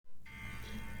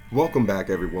Welcome back,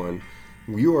 everyone.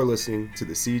 You are listening to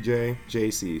the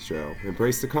CJJC show.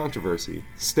 Embrace the controversy.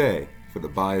 Stay for the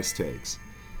biased takes.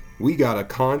 We got a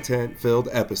content filled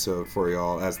episode for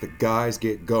y'all as the guys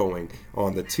get going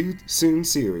on the Too Soon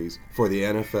series for the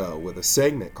NFL with a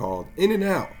segment called In and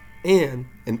Out and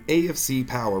an AFC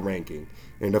Power Ranking.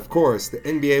 And of course, the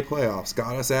NBA playoffs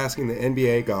got us asking the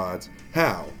NBA gods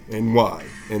how and why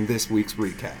in this week's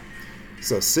recap.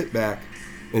 So sit back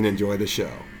and enjoy the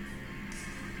show.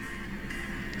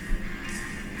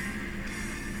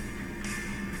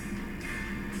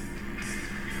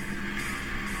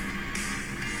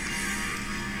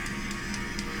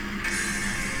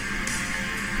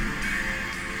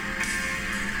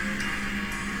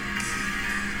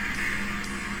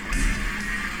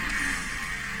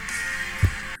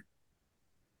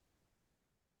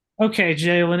 Okay,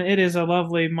 Jalen, it is a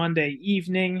lovely Monday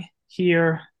evening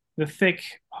here. The thick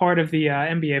heart of the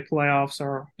NBA playoffs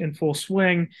are in full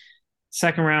swing.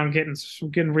 Second round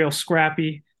getting real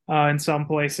scrappy in some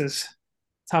places.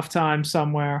 Tough time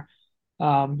somewhere.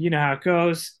 You know how it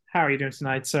goes. How are you doing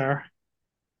tonight, sir?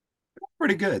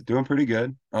 Pretty good, doing pretty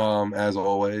good. As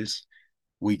always,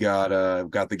 we got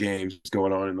the games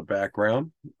going on in the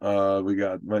background. We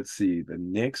got let's see, the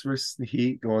Knicks versus the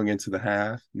Heat going into the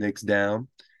half. Knicks down.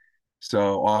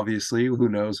 So obviously, who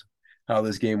knows how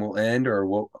this game will end or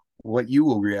what you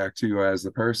will react to as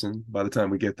the person by the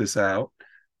time we get this out.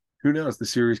 Who knows? The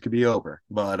series could be over.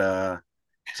 But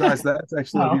besides that, it's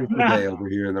actually a Oh, beautiful day over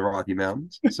here in the Rocky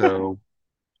Mountains. So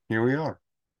here we are.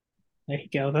 there you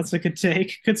go. That's a good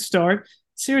take. Good start.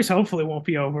 Series hopefully won't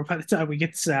be over by the time we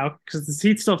get this out because the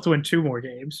Heat still have to win two more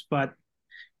games, but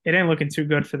it ain't looking too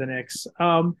good for the Knicks.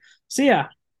 So yeah,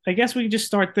 I guess we can just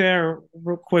start there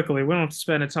real quickly. We don't have to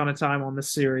spend a ton of time on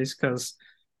this series because,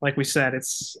 like we said,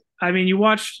 it's. I mean, you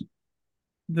watched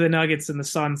the Nuggets and the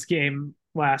Suns game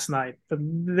last night.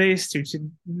 These two,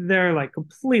 they're like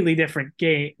completely different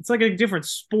game. It's like a different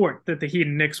sport that the Heat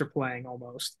and Knicks are playing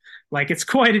almost. Like it's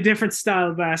quite a different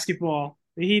style of basketball.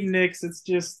 The Heat and Knicks, it's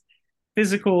just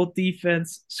physical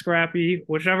defense, scrappy.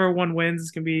 Whichever one wins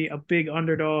is going to be a big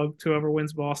underdog to whoever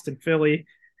wins Boston, Philly.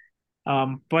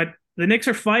 But the Knicks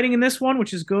are fighting in this one,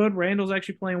 which is good. Randall's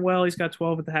actually playing well. He's got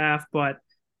 12 at the half, but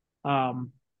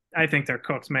um, I think they're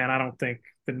cooked, man. I don't think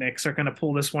the Knicks are going to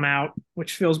pull this one out,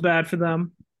 which feels bad for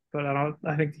them. But I don't.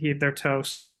 I think they're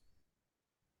toast.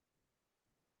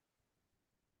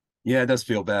 Yeah, it does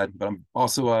feel bad, but I'm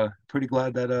also pretty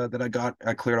glad that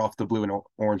I cleared off the blue and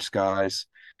orange skies.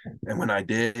 And when I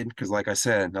did, because like I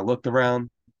said, I looked around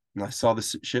and I saw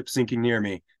the ship sinking near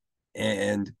me,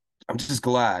 and I'm just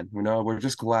glad, we're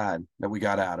just glad that we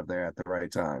got out of there at the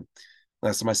right time.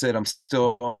 Last time I said I'm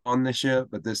still on the ship,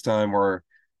 but this time we're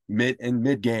mid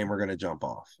game we're gonna jump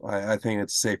off. I think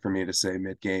it's safe for me to say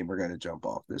mid game we're gonna jump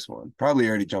off this one. Probably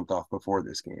already jumped off before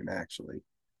this game actually.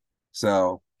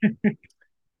 So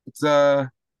it's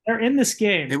They're in this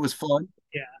game. it was fun.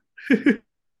 Yeah.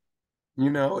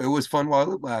 It was fun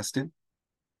while it lasted,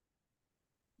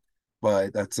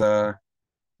 but that's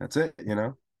it.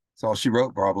 That's all she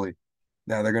wrote probably.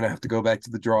 Now they're gonna have to go back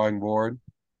to the drawing board.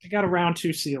 They got a round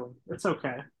two ceiling. It's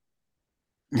okay.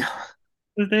 Yeah.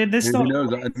 They And still. who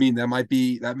knows? I mean, that might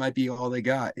be all they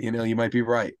got. You might be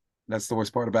right. That's the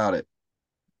worst part about it.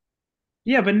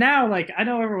 Yeah, but now, like, I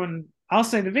know everyone. I'll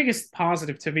say the biggest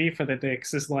positive to me for the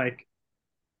Knicks is like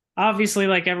obviously,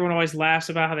 like everyone always laughs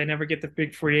about how they never get the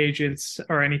big free agents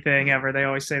or anything ever. They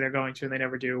always say they're going to, and they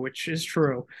never do, which is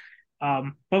true. But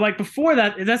like before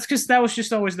that, that was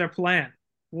just always their plan.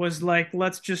 Was like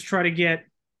let's just try to get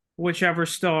whichever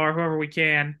star, whoever we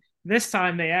can. This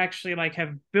time they actually like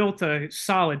have built a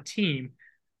solid team.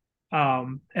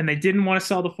 And they didn't want to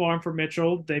sell the farm for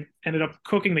Mitchell. They ended up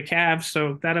cooking the Cavs,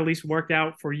 so that at least worked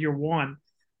out for year one.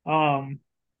 Um,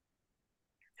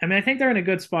 I mean, I think they're in a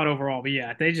good spot overall, but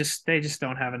yeah, they just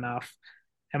don't have enough.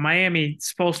 And Miami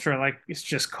Spolstra like is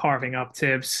just carving up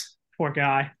Tibbs. Poor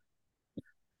guy.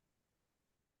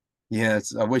 Yeah,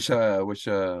 I wish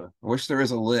there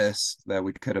is a list that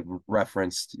we could have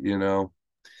referenced,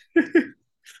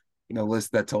 a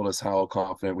list that told us how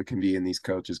confident we can be in these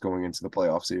coaches going into the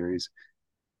playoff series,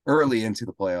 early into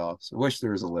the playoffs. I wish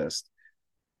there was a list,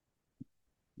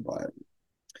 but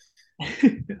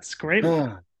It's great,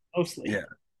 mostly. yeah,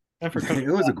 Except for Coach it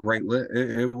was a great list.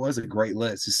 It was a great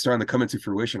list. It's starting to come into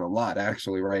fruition a lot,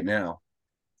 actually, right now.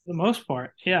 for the most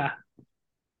part. Yeah,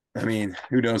 I mean,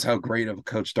 who knows how great of a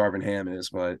coach Darvin Ham is,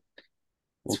 but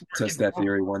we'll it's test working that well.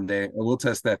 theory one day. We'll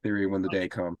test that theory when the day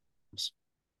comes,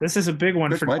 This is a big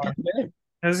one which for might be Darvin. today.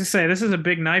 As I say, this is a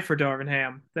big night for Darvin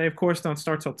Ham. They of course don't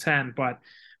start till 10, but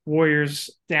Warriors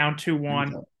down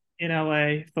 2-1 in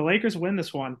LA. If the Lakers win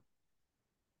this one,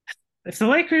 If the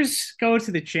Lakers go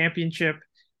to the championship,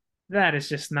 that is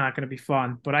just not going to be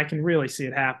fun. But I can really see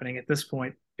it happening at this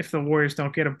point if the Warriors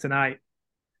don't get them tonight.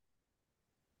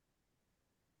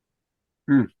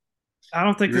 Hmm. I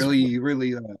don't think You this.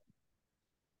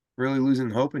 really losing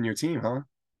hope in your team, huh?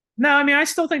 No, I mean I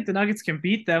still think the Nuggets can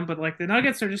beat them, but like the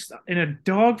Nuggets are just in a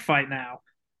dogfight now.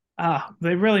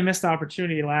 They really missed the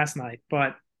opportunity last night.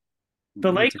 But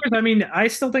the Me too. Lakers, I mean, I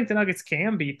still think the Nuggets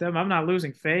can beat them. I'm not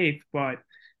losing faith, but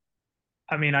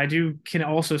I mean, I do can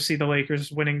also see the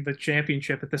Lakers winning the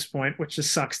championship at this point, which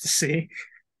just sucks to see.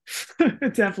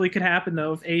 It definitely could happen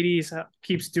though if AD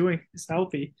keeps doing is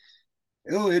healthy.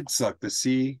 It'd suck to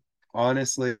see,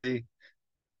 honestly.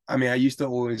 I mean, I used to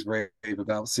always rave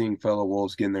about seeing fellow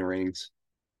Wolves getting their rings.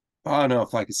 I don't know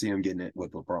if I could see him getting it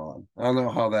with LeBron. I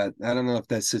don't know if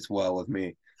that sits well with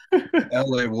me.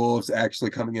 LA Wolves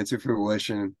actually coming into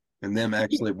fruition and them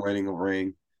actually winning a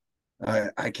ring.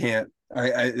 I can't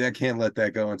let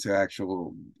that go into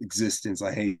actual existence.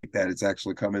 I hate that it's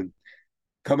actually coming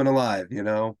alive, you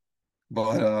know.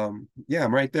 But yeah,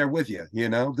 I'm right there with you. You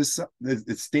know,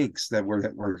 it stinks that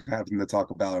we're having to talk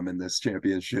about him in this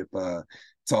championship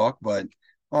talk, but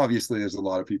obviously there's a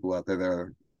lot of people out there that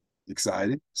are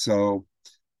excited. So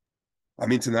I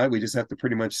mean, tonight we just have to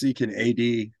pretty much see, can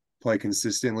AD play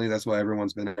consistently? That's what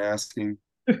everyone's been asking,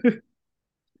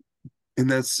 and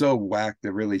that's so whack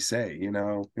to really say. You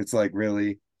know, it's like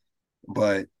really,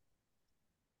 but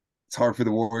it's hard for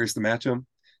the Warriors to match them.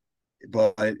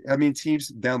 But I mean, teams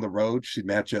down the road should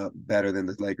match up better than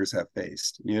the Lakers have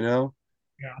faced. You know,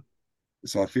 Yeah.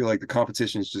 so I feel like the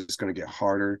competition is just going to get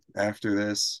harder after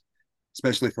this,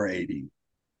 especially for AD.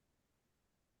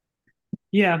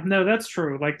 Yeah, no, that's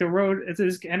true. Like the road it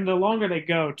is, and the longer they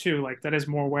go too, like that is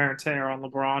more wear and tear on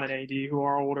LeBron and AD who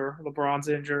are older. LeBron's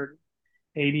injured,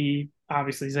 AD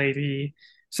obviously is AD.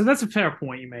 So that's a fair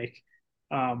point you make.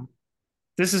 Um,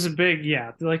 this is a big,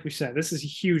 yeah, like we said, this is a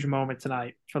huge moment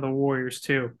tonight for the Warriors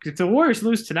too. If the Warriors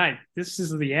lose tonight, this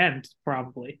is the end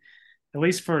probably, at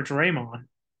least for Draymond,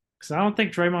 because I don't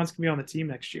think Draymond's gonna be on the team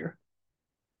next year.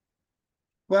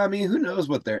 Well, I mean, who knows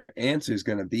what their answer is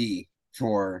going to be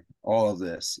for all of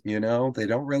this? You know, they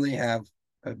don't really have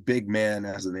a big man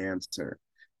as an answer.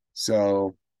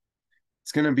 So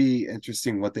it's going to be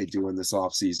interesting what they do in this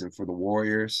offseason for the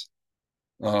Warriors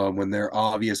when their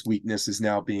obvious weakness is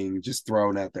now being just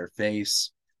thrown at their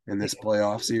face in this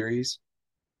playoff series.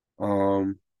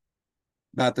 Um,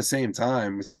 but at the same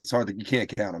time, it's hard that you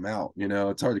can't count them out. You know,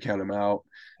 it's hard to count them out.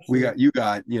 You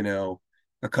got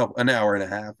an hour and a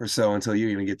half or so until you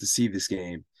even get to see this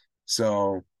game.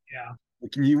 So Yeah,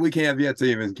 we can't have yet to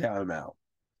even count them out.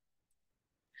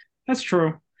 that's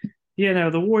true. You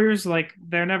know, the Warriors, like,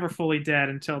 they're never fully dead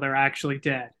until they're actually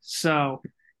dead. So,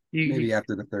 you Maybe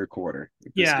after the third quarter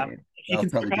of this yeah, game, if you that'll can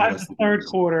probably give survive us the the third news.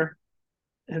 quarter,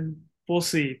 and we'll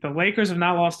see. The Lakers have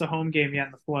not lost a home game yet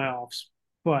in the playoffs,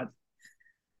 but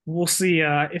we'll see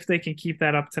if they can keep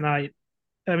that up tonight.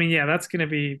 I mean, yeah, that's going to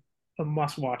be a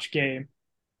must-watch game,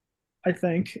 I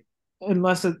think,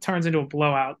 unless it turns into a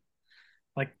blowout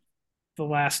like the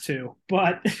last two.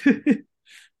 But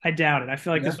I doubt it. I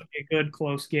feel like Yeah, this would be a good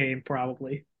close game,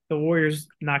 probably. The Warriors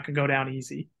not going to go down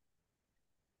easy.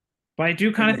 But I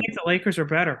do kind of think the Lakers are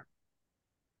better.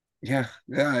 yeah.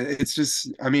 It's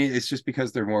just, I mean, it's just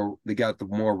because they got the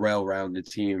more well-rounded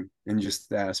team in just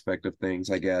the aspect of things,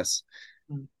 I guess.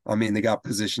 Mm. I mean, they got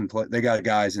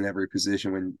guys in every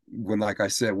position. When like I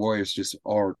said, Warriors just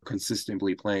are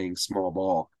consistently playing small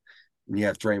ball, and you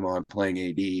have Draymond playing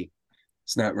AD.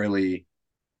 It's not really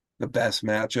the best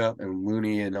matchup, and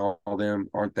Looney and all them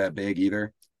aren't that big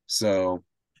either. So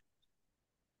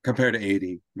compared to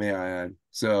AD, may I add.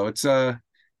 So it's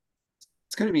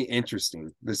going to be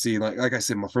interesting to see. Like I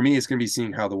said, for me, it's going to be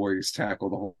seeing how the Warriors tackle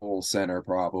the whole center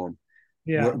problem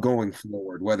Yeah. going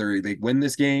forward. Whether they win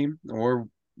this game or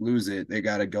lose it, they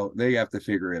got to go. They have to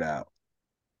figure it out.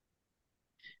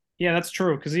 Yeah, that's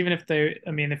true. Because even if they,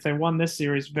 I mean, if they won this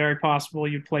series, very possible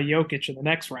you'd play Jokic in the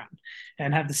next round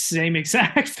and have the same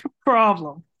exact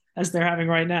problem as they're having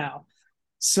right now.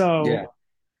 So, Yeah,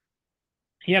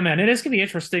 yeah, man, it is going to be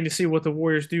interesting to see what the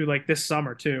Warriors do like this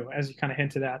summer, too, as you kind of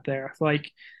hinted at there.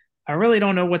 Like, I really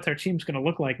don't know what their team's going to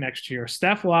look like next year.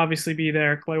 Steph will obviously be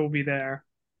there, Clay will be there.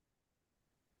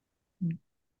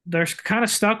 They're kind of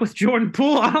stuck with Jordan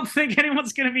Poole. I don't think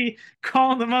anyone's going to be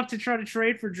calling them up to try to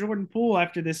trade for Jordan Poole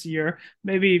after this year.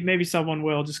 Maybe someone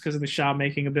will just because of the shot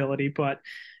making ability, but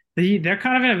they're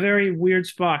kind of in a very weird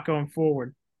spot going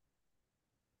forward.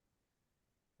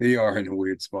 they are in a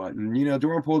weird spot, and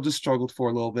Jordan Poole just struggled for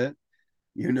a little bit.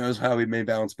 Who knows how he may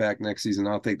bounce back next season?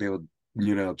 I don't think they would,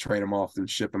 trade him off and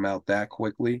ship him out that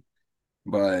quickly.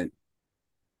 But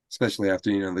especially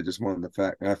after they just won the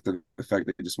fact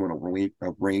they just won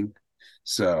a ring.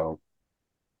 So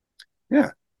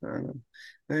yeah,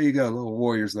 there you go, little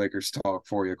Warriors Lakers talk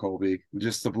for you, Colby.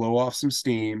 Just to blow off some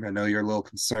steam. I know you're a little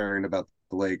concerned about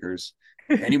the Lakers.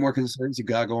 Any more concerns you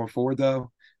got going forward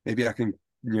though? Maybe I can,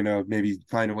 maybe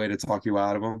find a way to talk you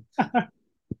out of them.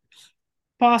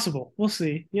 Possible. We'll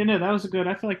see. That was a good.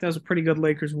 I feel like that was a pretty good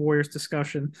Lakers Warriors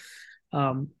discussion.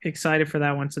 Excited for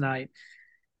that one tonight.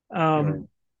 Right. Um,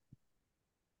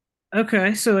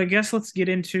 okay, so I guess let's get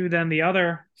into then the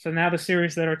other. So now the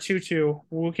series that are 2-2,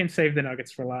 we can save the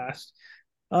Nuggets for last.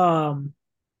 Um,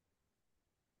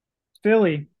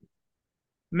 Philly,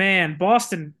 man,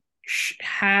 Boston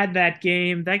had that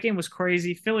game. That game was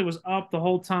crazy. Philly was up the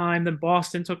whole time. Then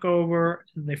Boston took over.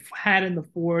 And they had in the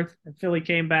fourth, and Philly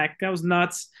came back. That was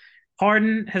nuts.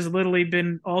 Harden has literally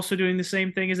been also doing the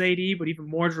same thing as AD, but even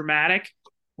more dramatic,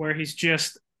 where he's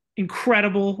just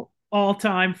incredible all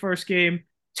time first game,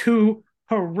 two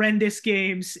horrendous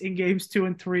games in games 2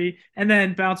 and 3, and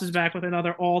then bounces back with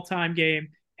another all time game.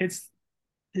 It's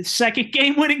his second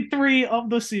game winning three of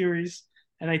the series,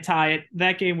 and they tie it.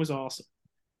 That game was awesome.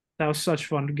 That was such a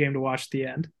fun game to watch at the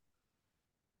end.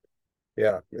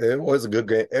 Yeah, it was a good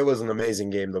game. It was an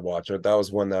amazing game to watch. That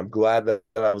was one that I'm glad that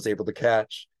I was able to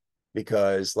catch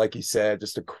because, like you said,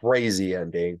 just a crazy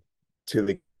ending to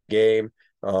the game.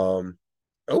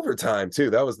 Overtime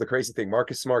too. That was the crazy thing.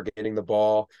 Marcus Smart getting the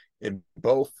ball in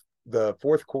both the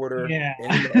fourth quarter Yeah.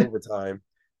 and the overtime.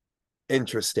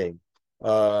 Interesting.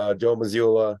 Joe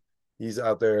Mazzulla, he's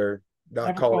out there not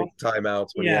Never calling called. timeouts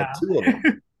when he had Yeah. two of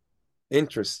them.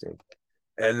 Interesting.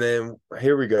 And then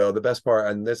here we go. The best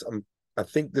part, and I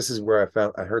think this is where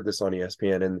I heard this on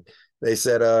ESPN, and they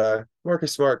said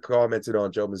Marcus Smart commented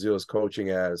on Joe Mazzulla's coaching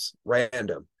as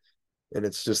random. And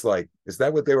it's just like, is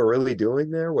that what they were really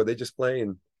doing there? Were they just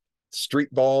playing street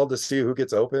ball to see who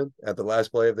gets open at the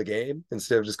last play of the game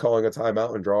instead of just calling a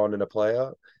timeout and drawing in a play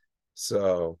out?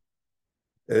 So,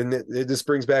 and it just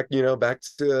brings back, back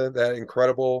to that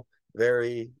incredible,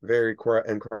 very, very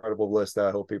incredible list that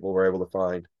I hope people were able to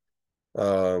find.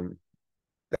 Um,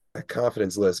 that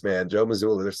confidence list, man. Joe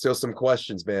Mazzulla, there's still some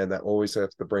questions, man, that always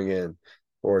have to bring in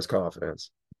for his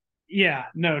confidence. Yeah,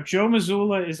 no, Joe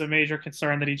Mazzulla is a major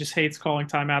concern that he just hates calling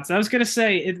timeouts. I was gonna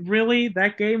say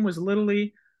that game was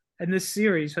literally, and this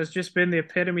series has just been the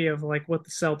epitome of like what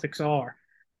the Celtics are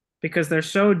because they're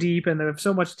so deep and they have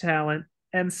so much talent.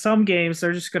 And some games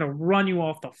they're just gonna run you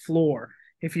off the floor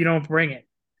if you don't bring it.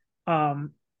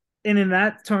 Um, and in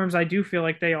that terms, I do feel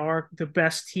like they are the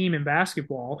best team in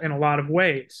basketball in a lot of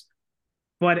ways.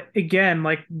 But again,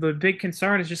 like the big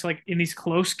concern is just like in these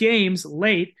close games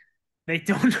late, they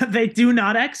do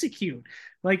not execute.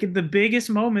 Like in the biggest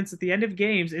moments at the end of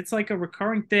games, it's like a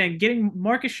recurring thing. Getting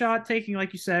Marcus shot taking,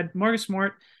 like you said, Marcus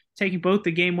Smart taking both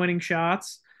the game winning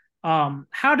shots.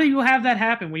 How do you have that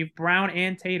happen when you have Brown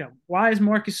and Tatum? Why is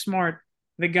Marcus Smart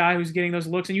the guy who's getting those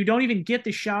looks and you don't even get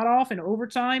the shot off in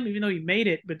overtime, even though you made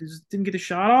it, but just didn't get the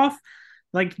shot off?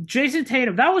 Like Jason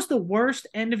Tatum, that was the worst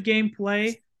end of game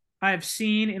play I have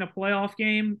seen in a playoff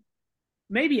game,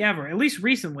 maybe ever, at least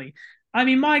recently. I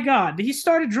mean, my God, he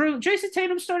started dribbling. Jason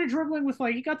Tatum started dribbling with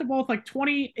he got the ball with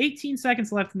 20, 18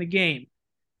 seconds left in the game.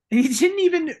 And he didn't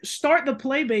even start the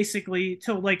play basically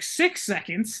till 6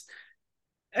 seconds.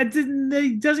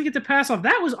 He doesn't get the pass off.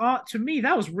 That was to me.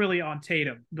 That was really on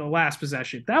Tatum. The last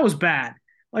possession. That was bad.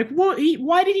 Like, what?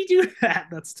 Why did he do that?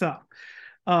 That's tough.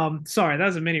 Sorry, that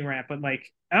was a mini rant, but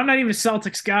I'm not even a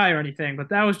Celtics guy or anything, but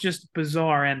that was just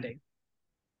bizarre ending.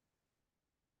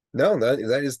 No,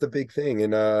 that is the big thing.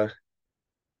 And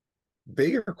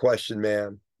bigger question,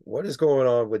 man. What is going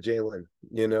on with Jalen?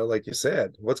 Like you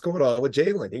said, what's going on with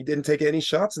Jalen? He didn't take any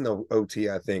shots in the OT,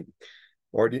 I think.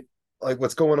 Or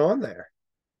what's going on there?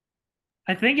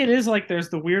 I think it is there's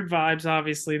the weird vibes.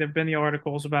 Obviously, there've been the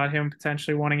articles about him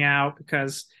potentially wanting out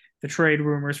because the trade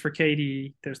rumors for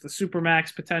KD. There's the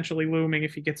supermax potentially looming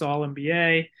if he gets all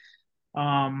NBA.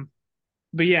 Um,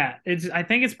 but yeah, I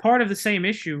think it's part of the same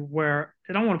issue where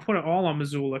I don't want to put it all on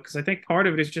Missoula because I think part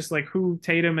of it is just who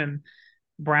Tatum and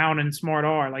Brown and Smart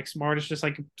are. Smart is just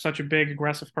such a big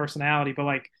aggressive personality,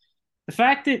 but the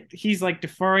fact that he's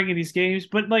deferring in these games,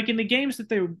 but in the games that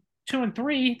they 2 and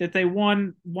 3 that they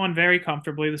won very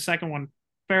comfortably, the second one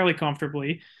fairly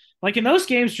comfortably. In those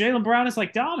games, Jaylen Brown is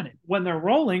dominant when they're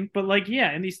rolling, but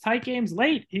yeah, in these tight games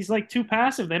late, he's too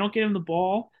passive. They don't get him the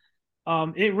ball.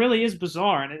 It really is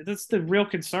bizarre, and that's the real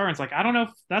concerns. I don't know.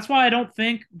 That's why I don't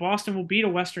think Boston will beat a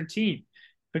Western team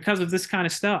because of this kind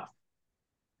of stuff.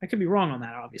 I could be wrong on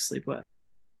that, obviously, but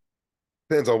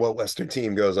Depends on what Western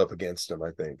team goes up against him,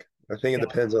 I think. I think it yeah.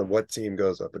 depends on what team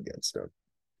goes up against him.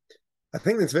 I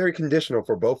think it's very conditional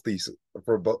for both these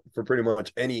for pretty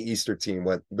much any Easter team.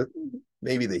 But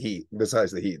maybe the Heat.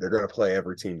 Besides the Heat, they're going to play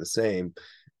every team the same.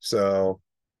 So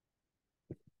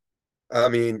I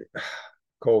mean,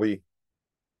 Colby.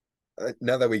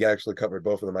 Now that we actually covered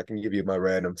both of them, I can give you my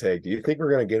random take. Do you think we're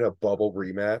going to get a bubble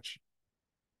rematch?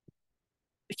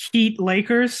 Heat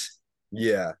Lakers?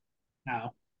 Yeah,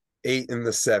 No, 8 and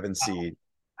the 7 no, seed.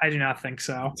 I do not think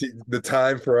so. The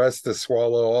time for us to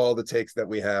swallow all the takes that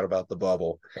we had about the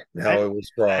bubble, and I how it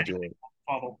was I do think fraudulent.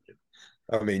 bubble.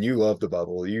 I mean, you love the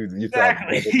bubble. You thought the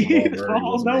bubble from Exactly. Long Ernie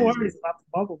Bubble, was no amazing. worries about the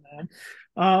bubble, man.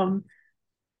 Um,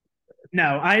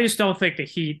 no, I just don't think the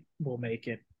Heat will make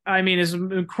it. I mean, as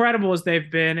incredible as they've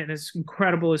been, and as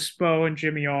incredible as Spo and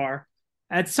Jimmy are,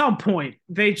 at some point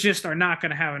they just are not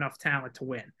going to have enough talent to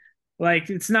win. Like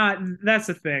it's not. That's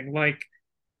the thing. Like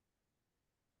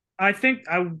I think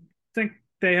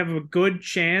they have a good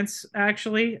chance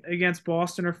actually against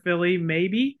Boston or Philly,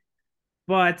 maybe,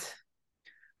 but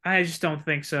I just don't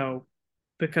think so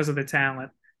because of the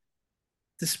talent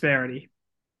disparity.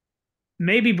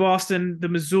 Maybe Boston, the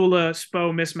Missoula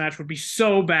Spo mismatch would be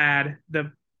so bad that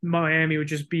Miami would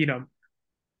just beat them.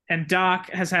 And Doc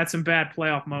has had some bad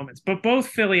playoff moments, but both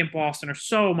Philly and Boston are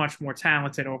so much more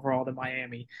talented overall than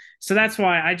Miami. So that's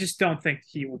why I just don't think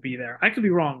he will be there. I could be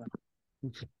wrong though.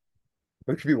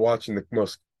 We could be watching the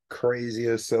most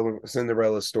craziest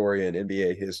Cinderella story in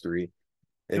NBA history,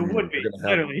 It would and be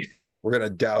literally. we're gonna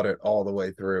doubt it all the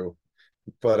way through.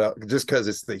 But just because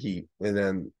it's the Heat, and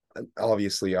then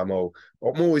obviously I'm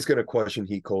always going to question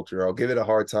Heat culture. I'll give it a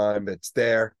hard time. It's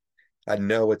there. I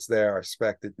know it's there. I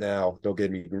respect it now. Don't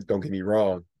get me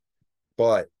wrong,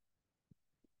 but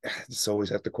just always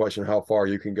have to question how far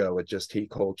you can go with just Heat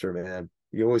culture, man.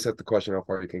 You always have to question how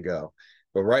far you can go.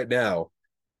 But right now,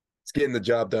 it's getting the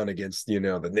job done against the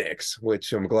Knicks,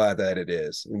 which I'm glad that it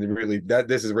is. And really, that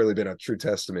this has really been a true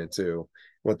testament to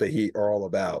what the Heat are all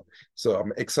about. So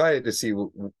I'm excited to see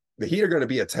the Heat are going to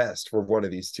be a test for one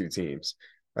of these two teams.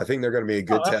 I think they're going to be a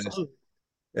Oh, good test. absolutely.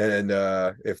 And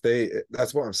if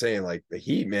that's what I'm saying. Like the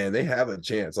Heat, man, they have a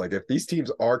chance. Like if these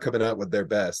teams are coming out with their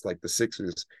best, like the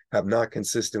Sixers have not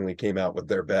consistently came out with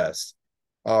their best.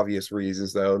 Obvious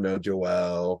reasons though, no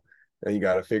Joel. Then you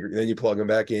got to figure. Then you plug them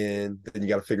back in. Then you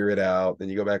got to figure it out. Then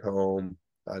you go back home.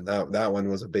 That one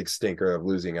was a big stinker of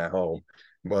losing at home,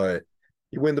 but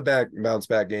you win the bounce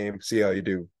back game. See how you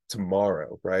do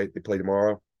tomorrow, right? They play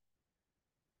tomorrow.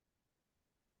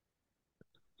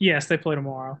 Yes, they play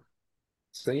tomorrow.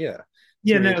 So yeah,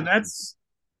 it's Yeah, gonna be no, interesting. that's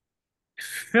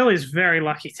Philly's very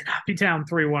lucky to not be down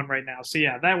 3-1 right now. So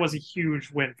yeah, that was a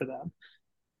huge win for them.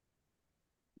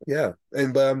 Yeah,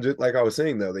 and but I'm just like I was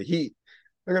saying though, the Heat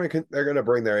they're gonna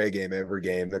bring their A game every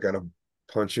game. They're gonna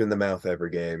punch you in the mouth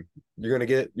every game. You're gonna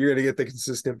get the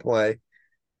consistent play.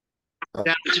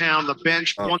 Downtown, the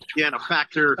bench Um, once again a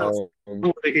factor for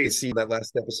the you Heat. see that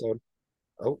last episode.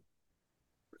 Oh,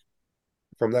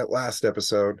 from that last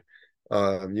episode,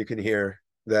 you can hear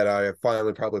that I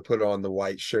finally probably put on the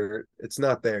white shirt. It's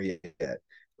not there yet.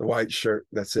 The white shirt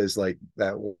that says like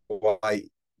that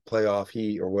white playoff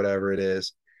Heat or whatever it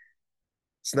is.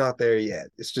 It's not there yet.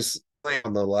 It's just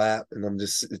on the lap, and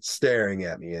it's staring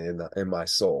at me in my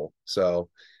soul. So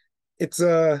it's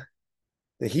the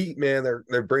Heat, man.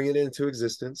 They're bringing it into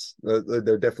existence.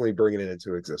 They're definitely bringing it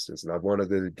into existence, and I've wanted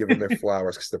to give them their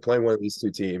flowers because they're playing one of these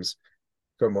two teams.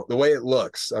 From the way it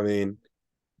looks, I mean,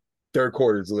 third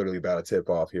quarter is literally about to tip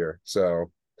off here.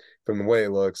 So from the way it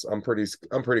looks, I'm pretty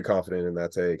confident in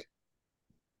that take.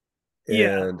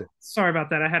 Yeah, And sorry about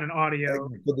that. I had an audio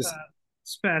for uh, this,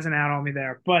 spazzing out on me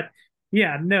there. But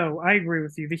yeah, no, I agree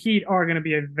with you. The Heat are going to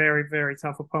be a very, very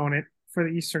tough opponent for the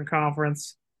Eastern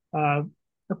Conference, uh,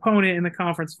 opponent in the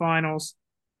conference finals.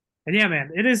 And yeah,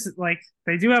 man, it is like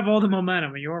they do have all the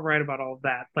momentum, and you're right about all of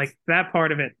that. Like that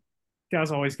part of it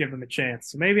does always give them a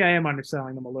chance. So maybe I am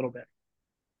underselling them a little bit.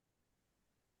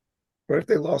 what if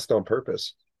they lost on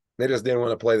purpose? They just didn't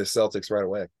want to play the Celtics right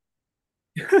away.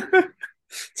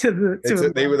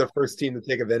 They were the first team to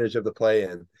take advantage of the play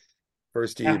in.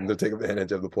 First Yeah, team to take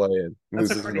advantage of the play in,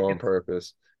 that's a losing on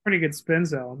purpose. pretty good spin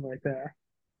zone right there.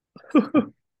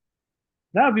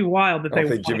 That would be wild that I they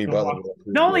don't won think if Jimmy they Butler lost. will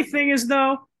The approve of only it. thing is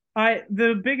though,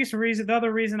 the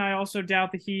other reason I also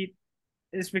doubt the Heat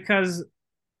is because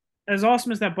as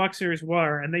awesome as that Buck series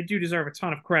were, and they do deserve a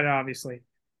ton of credit, obviously.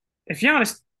 If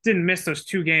Giannis didn't miss those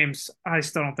two games, I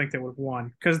still don't think they would have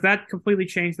won because that completely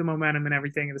changed the momentum and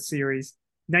everything of the series.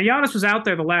 Now Giannis was out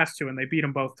there the last two, and they beat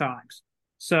him both times,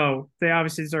 so they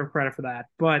obviously deserve credit for that.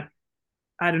 But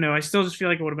I don't know. I still just feel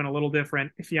like it would have been a little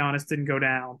different if Giannis didn't go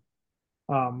down.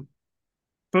 Um,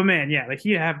 but man, yeah, the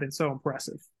Heat have been so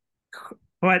impressive.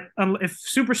 But if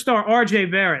superstar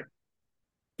RJ Barrett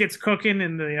gets cooking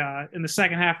in the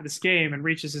second half of this game and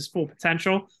reaches his full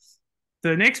potential,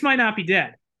 the Knicks might not be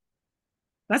dead.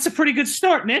 That's a pretty good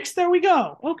start, Knicks. There we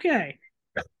go. Okay.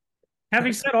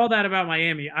 Having said all that about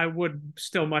Miami, I would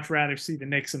still much rather see the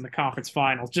Knicks in the conference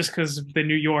finals just because of the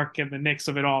New York and the Knicks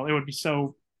of it all. It would be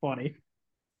so funny.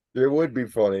 It would be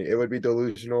funny. It would be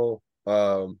delusional.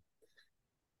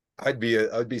 I'd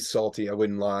be salty. I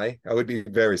wouldn't lie. I would be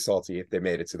very salty if they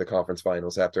made it to the conference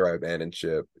finals after I abandoned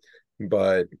ship.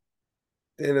 But at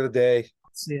the end of the day,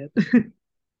 See it.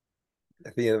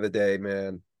 at the end of the day,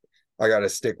 man, I got to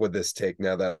stick with this take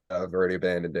now that I've already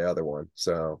abandoned the other one.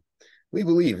 So we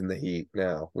believe in the Heat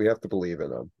now. We have to believe in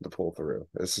them to pull through.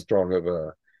 As strong of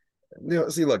a,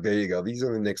 see, look, there you go. These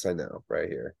are the Knicks I know right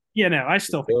here. Yeah, no, I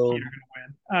still think the Heat are going to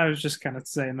win. I was just kind of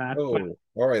saying that. Oh, but...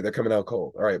 all right. They're coming out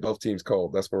cold. All right. Both teams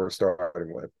cold. That's what we're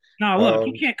starting with. No, look,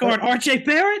 you can't guard RJ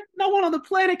Barrett. No one on the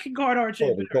planet can guard RJ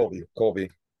Barrett. Colby.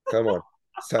 Come on.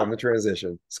 It's time to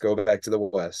transition. Let's go back to the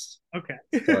West. Okay.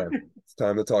 It's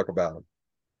time to talk about them.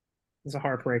 It's a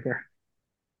heartbreaker.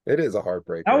 It is a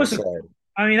heartbreaker. That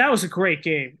was a great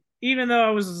game. Even though I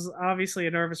was obviously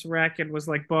a nervous wreck and was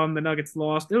like bummed the Nuggets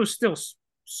lost, it was still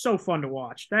so fun to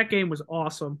watch. That game was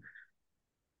awesome.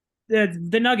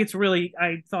 The Nuggets really,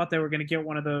 I thought they were going to get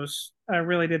one of those. I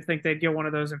really did think they'd get one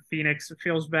of those in Phoenix. It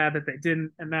feels bad that they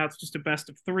didn't, and now it's just a best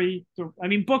of three. I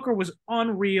mean, Booker was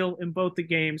unreal in both the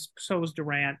games. So was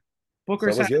Durant.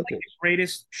 Booker's had like the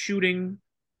greatest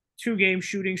two-game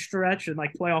shooting stretch in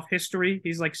like playoff history.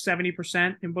 He's like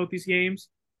 70% in both these games.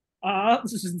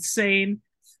 This is insane.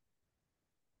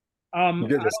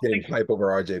 You're just getting hype over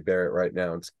RJ Barrett right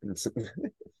now.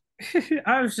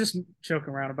 I was just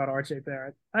joking around about RJ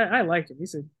Barrett. I like him.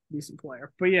 He's a decent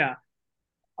player. But yeah,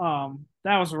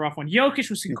 that was a rough one. Jokic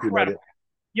was incredible.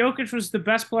 Jokic was the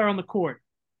best player on the court.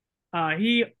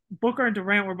 Booker and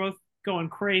Durant were both going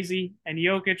crazy, and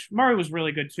Murray was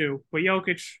really good too. But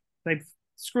Jokic, they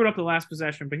screwed up the last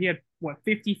possession, but he had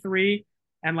 53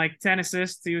 and like 10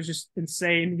 assists. He was just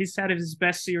insane. He's had his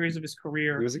best series of his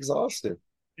career. He was exhausted.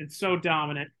 And so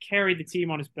dominant. Carried the team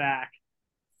on his back.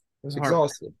 It was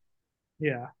exhausted.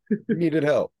 Yeah. He needed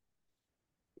help.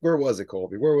 Where was it,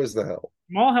 Colby? Where was the help?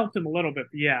 Maul helped him a little bit,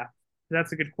 but yeah,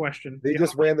 that's a good question. They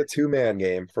just ran the two-man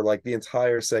game for like the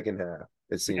entire second half,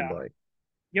 it seemed like.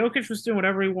 Jokic was doing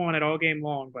whatever he wanted all game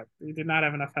long, but he did not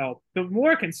have enough help. The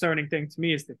more concerning thing to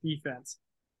me is the defense.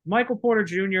 Michael Porter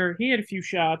Jr., he had a few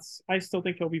shots. I still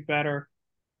think he'll be better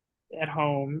at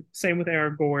home. Same with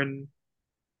Eric Gordon.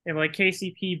 And like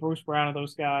KCP, Bruce Brown, and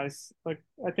those guys, like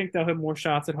I think they'll hit more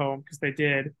shots at home because they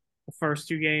did the first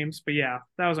two games. But yeah,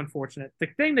 that was unfortunate. The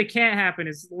thing that can't happen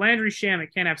is Landry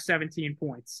Shamet can't have 17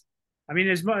 points. I mean,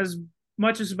 as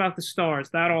much as about the stars,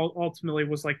 that ultimately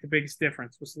was like the biggest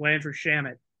difference was Landry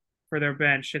Shamet for their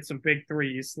bench hit some big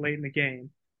threes late in the game.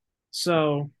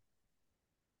 So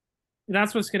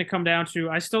that's what's going to come down to.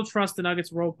 I still trust the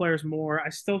Nuggets role players more. I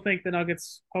still think the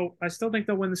Nuggets I still think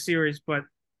they'll win the series, but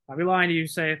I'd be lying to you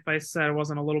if I said I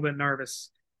wasn't a little bit nervous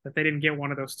that they didn't get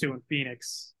one of those two in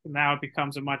Phoenix. And now it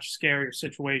becomes a much scarier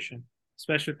situation,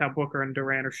 especially with how Booker and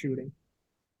Durant are shooting.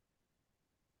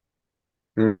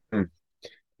 Mm-hmm.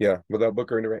 Yeah, without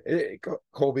Booker and Durant.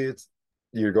 Colby,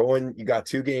 you got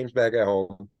 2 games back at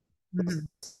home. Mm-hmm.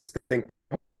 Think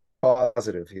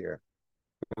positive here.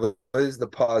 What is the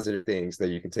positive things that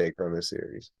you can take from this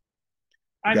series?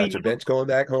 You got your bench going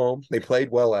back home. They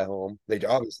played well at home. They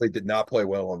obviously did not play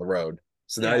well on the road.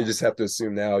 So now you just have to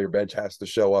assume now your bench has to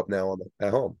show up now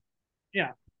at home.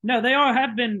 Yeah. No, they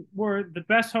were the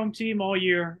best home team all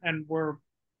year and were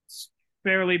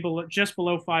just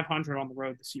below 500 on the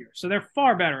road this year. So they're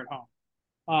far better at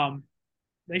home.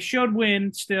 They should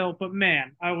win still, but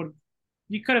man,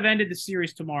 you could have ended the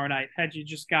series tomorrow night had you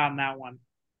just gotten that one.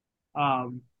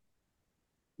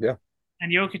 Yeah.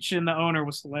 And Jokic and the owner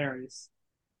was hilarious.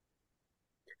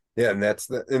 Yeah,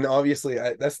 and obviously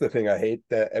that's the thing I hate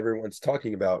that everyone's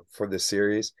talking about for this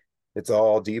series. It's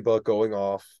all D-Book going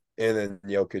off, and then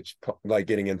Jokic like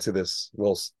getting into this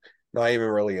little, not even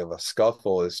really of a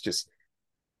scuffle. It's just,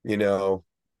 a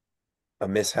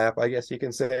mishap, I guess you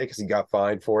can say, because he got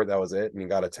fined for it. That was it, and he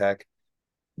got a tech,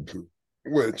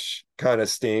 which kind of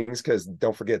stings because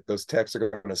don't forget those techs are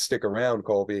going to stick around,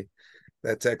 Colby.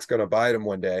 That tech's going to bite him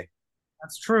one day.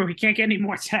 That's true. He can't get any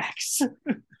more techs.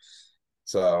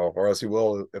 So, or else he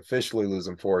will officially lose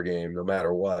him 4 games, no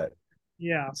matter what.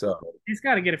 Yeah. So he's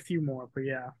got to get a few more, but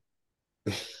yeah.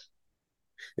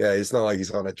 Yeah, it's not like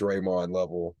he's on a Draymond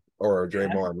level or a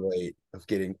Draymond rate of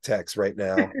getting texts right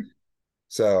now.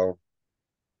 So,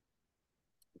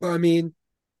 I mean,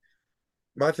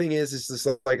 my thing is just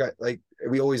like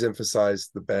we always emphasize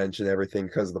the bench and everything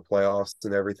because of the playoffs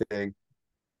and everything,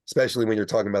 especially when you're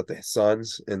talking about the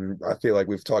Suns. And I feel like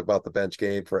we've talked about the bench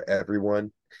game for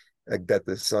everyone. Like that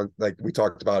the Sun, like we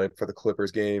talked about it for the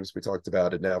Clippers games, we talked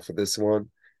about it now for this one.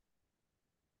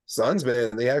 Suns,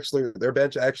 man, their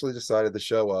bench actually decided to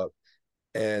show up.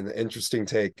 And the interesting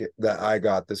take that I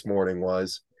got this morning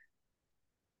was,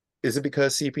 is it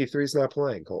because CP3 is not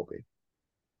playing, Colby?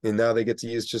 And now they get to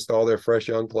use just all their fresh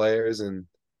young players, and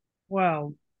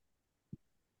Well,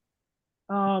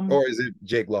 or is it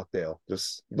Jake Lockdale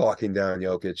just locking down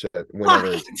Jokic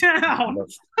whenever lock down.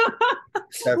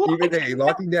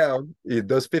 locking down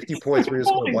those 50 points? We're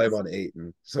just going to blame Points. on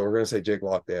Ayton, so we're going to say Jake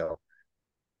Lockdale.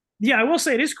 Yeah, I will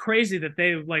say it is crazy that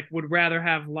they like would rather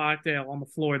have Lockdale on the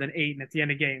floor than Ayton at the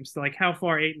end of games. Like how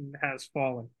far Ayton has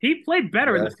fallen. He played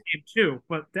better in Yeah. this game too,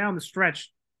 but down the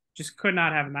stretch, just could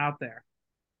not have him out there.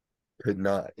 Could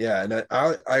not. Yeah. And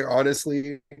I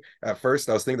honestly, at first,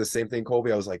 I was thinking the same thing,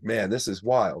 Colby. I was like, man, this is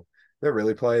wild. They're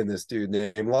really playing this dude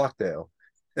named Lockdale.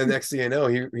 And next thing you know,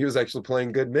 he was actually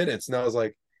playing good minutes. And I was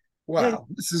like, Yeah, wow,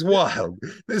 this is wild.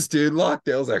 This dude,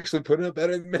 Lockdale's actually putting up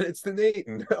better minutes than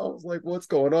Ayton. I was like, what's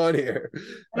going on here?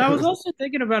 and I was also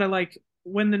thinking about it like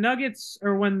when the Nuggets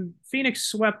or when Phoenix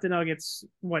swept the Nuggets,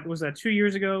 what was that, 2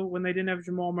 years ago when they didn't have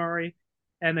Jamal Murray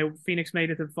and Phoenix made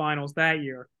it to the finals that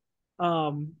year.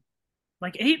 Um,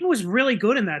 like Ayton was really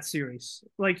good in that series.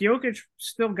 Like Jokic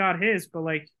still got his, but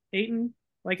like Ayton,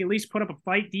 like at least put up a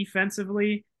fight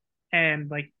defensively, and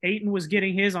like Ayton was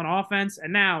getting his on offense,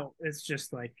 and now it's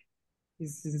just like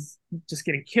he's just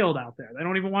getting killed out there. They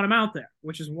don't even want him out there,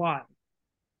 which is wild.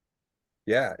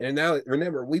 Yeah. And now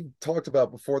remember, we talked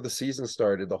about before the season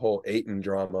started the whole Ayton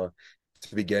drama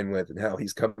to begin with and how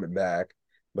he's coming back.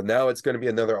 But now it's going to be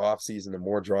another offseason and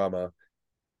more drama.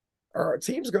 Are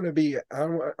teams going to be? I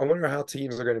wonder how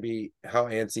teams are going to be, how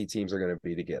antsy teams are going to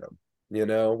be to get him. You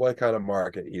know, what kind of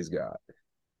market he's got.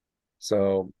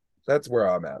 So that's where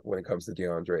I'm at when it comes to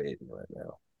DeAndre Ayton right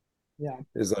now. Yeah.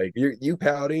 Is like you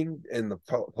pouting in the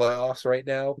playoffs right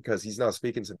now because he's not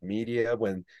speaking to the media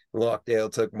when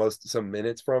Lockdale took some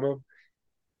minutes from him.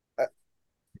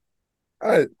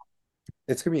 I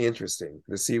it's gonna be interesting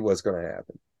to see what's gonna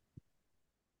happen.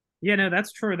 Yeah, no,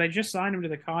 that's true. They just signed him to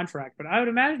the contract, but I would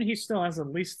imagine he still has at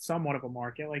least somewhat of a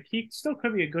market. Like he still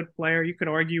could be a good player. You could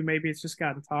argue maybe it's just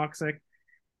gotten toxic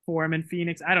for him in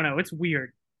Phoenix. I don't know. It's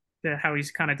weird how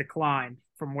he's kind of declined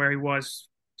from where he was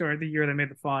during the year they made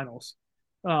the finals.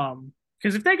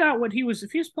 Because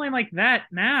if he was playing like that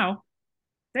now,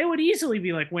 they would easily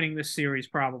be like winning this series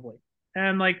probably,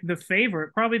 and like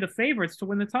probably the favorites to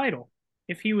win the title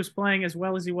if he was playing as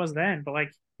well as he was then. But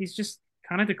like he's just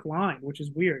kind of declined, which is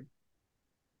weird.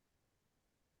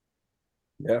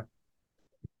 Yeah.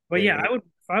 But yeah, I would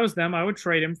if I was them, I would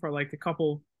trade him for like a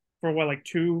couple for what like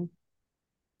two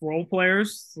role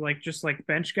players, like just like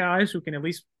bench guys who can at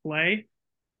least play.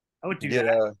 I would do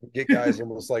that. Get guys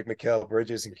almost like Mikal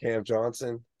Bridges and Cam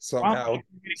Johnson Probably somehow gonna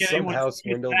get anyone as good as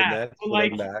swindle the that. Nets But for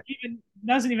like them back. even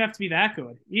doesn't even have to be that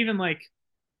good. Even like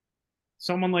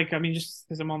someone like I mean, just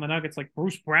because I'm on the Nuggets, like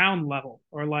Bruce Brown level,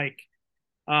 or like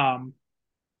um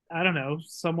I don't know,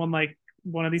 someone like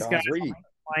one of these guys Nas Reed. from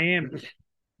Miami.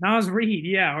 Nas Reed,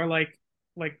 yeah, or like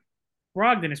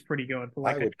Brogdon is pretty good, but I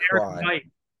like a would Derek cry.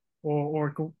 White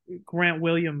or Grant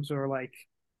Williams or like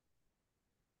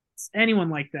anyone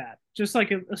like that. Just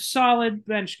like a solid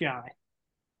bench guy.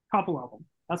 Couple of them.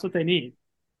 That's what they need.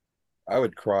 I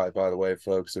would cry, by the way,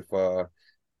 folks, if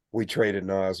we traded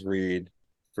Nas Reed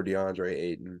for DeAndre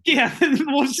Ayton. Yeah,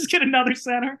 we'll just get another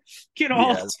center. Get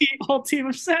Yes. all team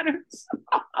of centers.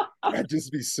 I'd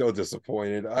just be so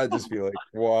disappointed. I'd just be like,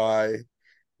 why?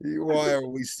 Why are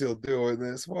we still doing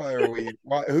this? The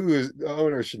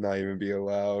owner should not even be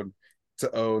allowed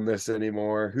to own this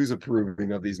anymore? Who's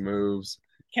approving of these moves?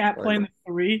 Cat Like, playing the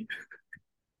three,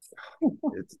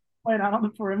 it's playing out on the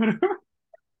perimeter.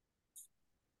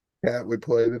 Cat would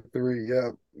play the three.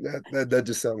 Yeah. That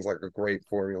just sounds like a great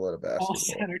formula to All basketball.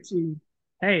 center team.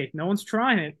 Hey, no one's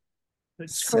trying it.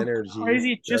 It's Synergy.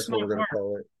 crazy. It just That's what might we're gonna work.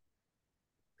 call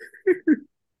it.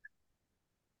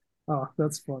 Oh,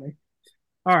 that's funny.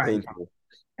 All right. Painful.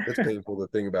 It's painful to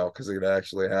think about because it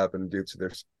actually happened due to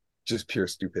their just pure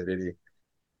stupidity.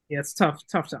 Yeah, it's tough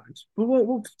times. But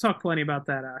we'll talk plenty about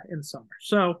that in the summer.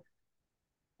 So,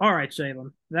 all right,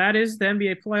 Jalen. That is the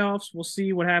NBA playoffs. We'll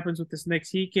see what happens with this next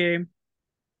Heat game.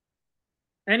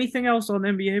 Anything else on the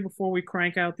NBA before we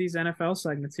crank out these NFL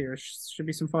segments here? Should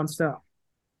be some fun stuff.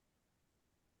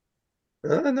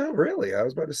 Not really. I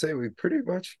was about to say we pretty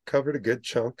much covered a good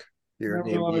chunk here in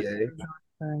the NBA.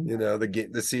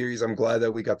 The series. I'm glad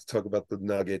that we got to talk about the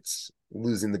Nuggets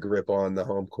losing the grip on the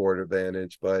home court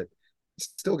advantage, but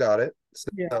still got it. It's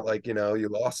Yeah, not like you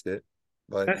lost it,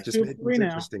 but it that's just two of made three things now.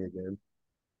 interesting again.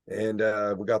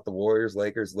 And we got the Warriors,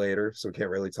 Lakers later, so we can't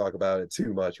really talk about it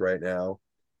too much right now.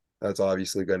 That's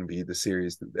obviously going to be the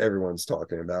series that everyone's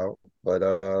talking about.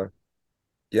 But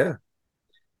yeah,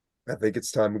 I think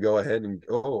it's time to go ahead and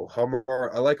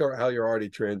I like how you're already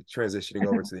transitioning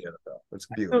over to the NFL. That's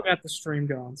Still beautiful. got the stream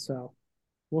going, so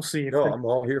we'll see if No, the I'm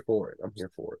all here for it. I'm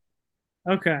here for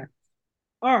it. okay.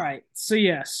 All right. So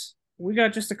yes, we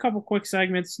got just a couple quick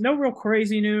segments. No real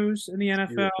crazy news in the It's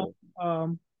NFL.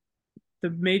 beautiful. The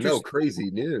major No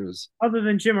crazy news. other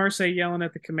than Jim Irsay yelling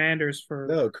at the Commanders for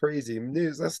No crazy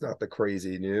news. That's not the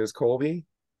crazy news, Colby.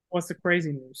 what's the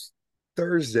crazy news?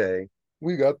 Thursday,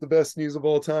 we got the best news of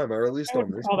all time, or at least I on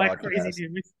wouldn't this call that crazy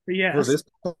podcast. news, but For yes. this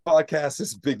podcast, this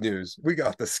is big news. We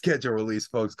got the schedule release,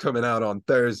 folks, coming out on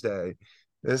Thursday.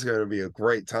 This is going to be a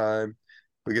great time.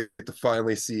 We get to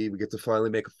finally see, we get to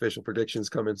finally make official predictions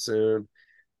coming soon.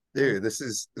 Dude,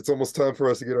 it's almost time for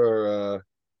us to get our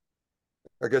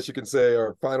I guess you can say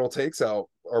our final takes out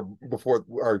or before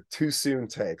our too soon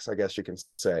takes, I guess you can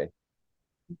say.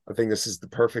 I think this is the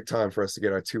perfect time for us to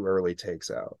get our too early takes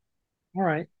out. All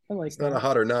right. I like It's not a that.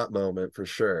 hot or not moment for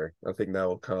sure. I think that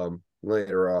will come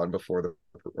later on before the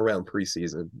around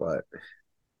preseason, but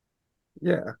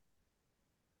yeah.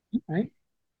 All right.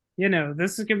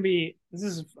 This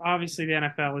is obviously the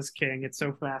NFL is king. It's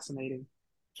so fascinating.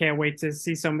 Can't wait to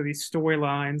see some of these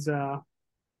storylines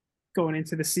going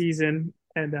into the season.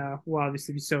 And we'll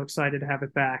obviously be so excited to have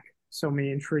it back. So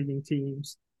many intriguing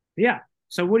teams. But yeah.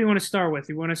 So what do you want to start with?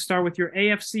 You want to start with your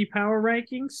AFC power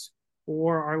rankings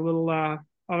or our little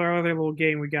other little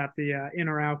game we got, the in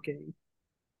or out game?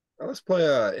 Let's play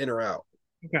in or out.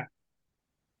 Okay.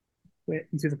 Wait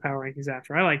into the power rankings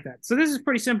after. I like that. So this is a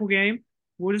pretty simple game.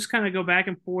 We'll just kind of go back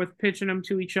and forth, pitching them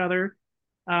to each other.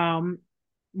 Um,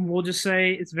 we'll just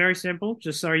say it's very simple.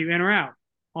 Just are you in or out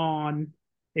on?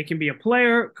 It can be a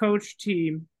player, coach,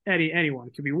 team, anyone.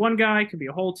 It could be one guy. It could be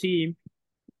a whole team.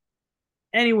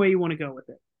 Any way you want to go with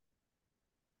it.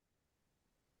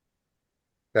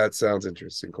 That sounds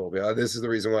interesting, Colby. This is the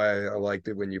reason why I liked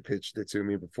it when you pitched it to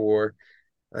me before.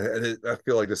 I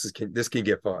feel like this can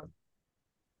get fun.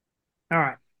 All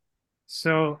right.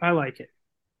 So I like it.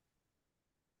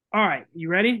 All right. You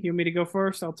ready? You want me to go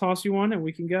first? I'll toss you one and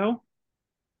we can go.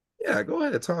 Yeah, go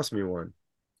ahead and toss me one.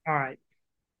 All right.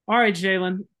 All right,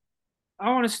 Jalen. I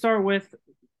want to start with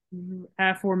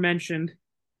aforementioned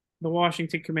the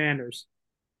Washington Commanders.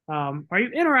 Are you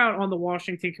in or out on the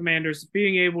Washington Commanders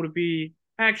being able to be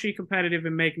actually competitive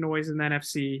and make noise in the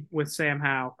NFC with Sam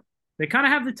Howell? They kind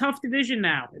of have the tough division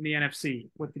now in the NFC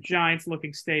with the Giants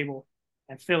looking stable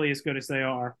and Philly as good as they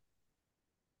are.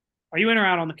 Are you in or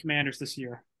out on the Commanders this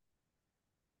year?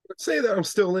 Let's say that I'm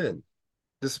still in,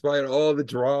 despite all the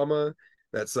drama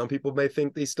that some people may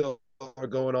think they still are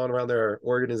going on around their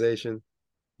organization.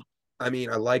 I mean,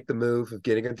 I like the move of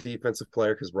getting a defensive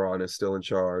player because Ron is still in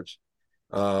charge.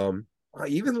 I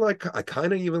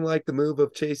kind of even like the move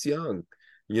of Chase Young,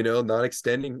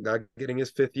 not getting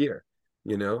his fifth year.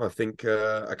 I think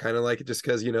I kind of like it just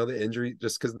because the injury,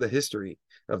 just because of the history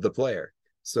of the player.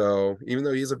 So even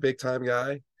though he's a big time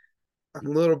guy,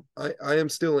 I am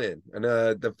still in. And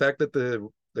the fact that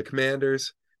the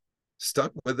Commanders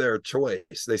stuck with their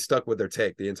choice, they stuck with their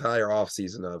take the entire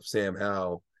offseason of Sam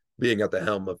Howell being at the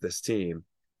helm of this team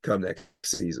come next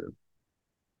season.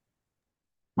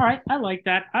 All right, I like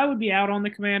that. I would be out on the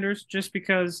Commanders just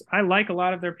because I like a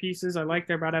lot of their pieces. I like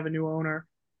they're about to have a new owner.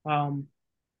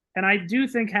 And I do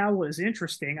think Howell was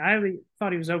interesting. I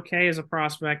thought he was okay as a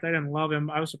prospect. I didn't love him.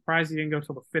 I was surprised he didn't go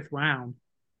till the fifth round.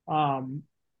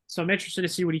 So I'm interested to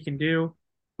see what he can do,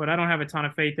 but I don't have a ton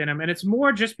of faith in him. And it's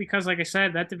more just because, like I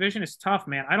said, that division is tough,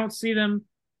 man. I don't see them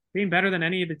being better than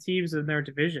any of the teams in their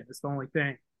division. It's the only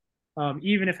thing.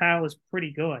 Even if Howell is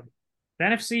pretty good. The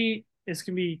NFC is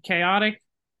going to be chaotic.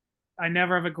 I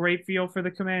never have a great feel for the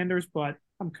Commanders, but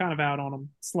I'm kind of out on them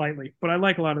slightly. But I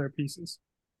like a lot of their pieces.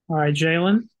 All right,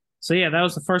 Jalen. So yeah, that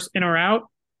was the first in or out.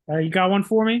 You got one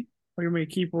for me, or you want me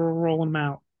to keep rolling them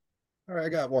out? All right, I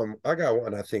got one.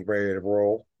 I think, ready to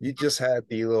roll. You just had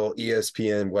the little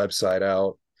ESPN website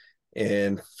out,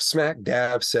 and smack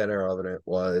dab center of it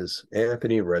was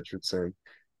Anthony Richardson.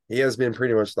 He has been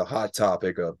pretty much the hot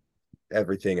topic of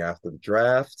everything after the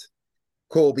draft.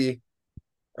 Colby,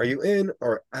 are you in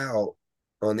or out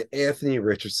on the Anthony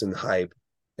Richardson hype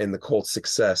and the Colts'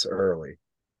 success early?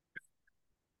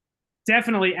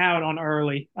 Definitely out on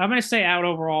early. I'm going to say out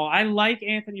overall. I like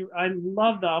Anthony. I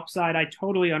love the upside. I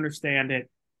totally understand it.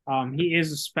 He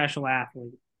is a special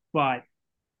athlete, but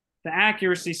the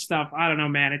accuracy stuff, I don't know,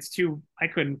 man. It's too. I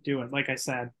couldn't do it, like I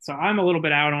said. So I'm a little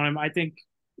bit out on him.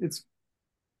 It's.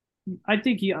 I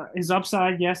think his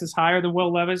upside, yes, is higher than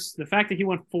Will Levis. The fact that he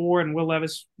went 4 and Will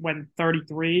Levis went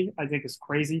 33, I think is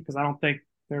crazy because I don't think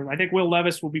they're. I think Will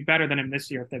Levis will be better than him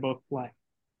this year if they both play.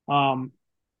 Um,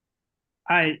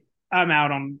 I I'm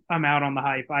out on the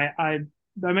hype. I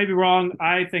may be wrong.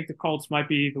 I think the Colts might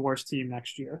be the worst team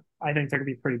next year. I think they're gonna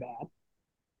be pretty bad.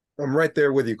 I'm right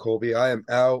there with you, Colby. I am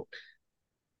out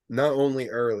not only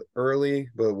early,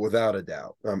 but without a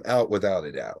doubt. I'm out without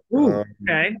a doubt. Ooh,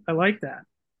 okay, I like that.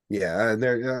 Yeah,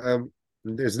 and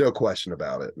there's no question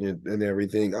about it and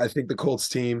everything. I think the Colts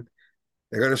team,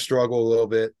 they're going to struggle a little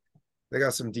bit. They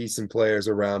got some decent players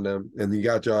around them, and you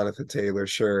got Jonathan Taylor,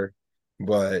 sure,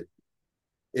 but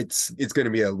it's going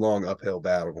to be a long uphill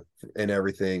battle and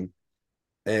everything.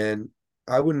 And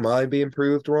I wouldn't mind being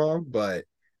proved wrong, but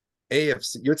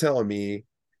AFC, you're telling me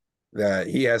that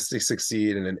he has to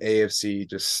succeed in an AFC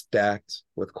just stacked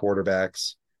with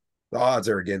quarterbacks. The odds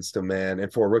are against him, man.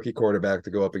 And for a rookie quarterback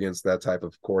to go up against that type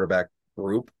of quarterback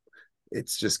group,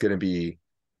 it's just going to be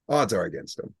odds are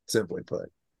against him, simply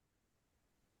put.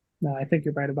 No, I think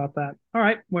you're right about that. All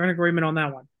right, we're in agreement on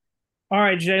that one. All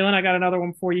right, Jalen, I got another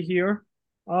one for you here.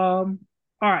 All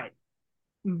right,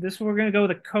 we're gonna go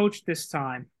with a coach this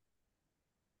time,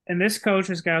 and this coach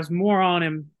has got more on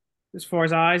him as far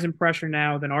as eyes and pressure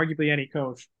now than arguably any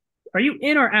coach. Are you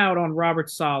in or out on Robert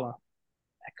Saleh,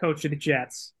 coach of the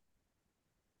Jets?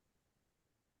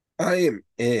 I am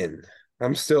in.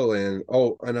 I'm still in.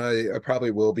 Oh, and I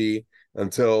probably will be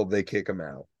until they kick him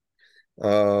out.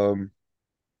 Um,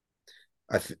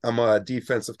 I'm a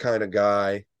defensive kind of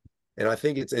guy, and I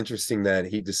think it's interesting that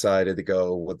he decided to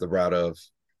go with the route of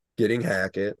getting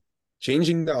Hackett,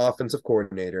 changing the offensive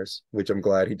coordinators, which I'm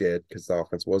glad he did because the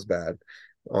offense was bad.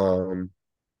 Um,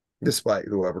 Despite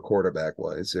whoever quarterback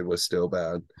was, it was still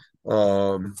bad.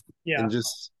 Yeah, And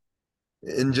just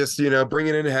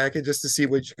bringing in Hackett just to see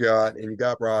what you got, and you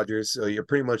got Rodgers, so you're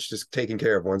pretty much just taking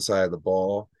care of one side of the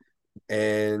ball,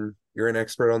 and you're an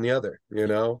expert on the other.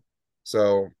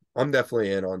 So I'm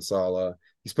definitely in on Salah.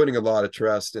 He's putting a lot of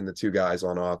trust in the two guys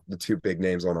the two big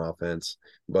names on offense.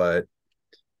 But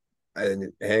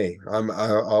and hey,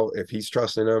 I'll if he's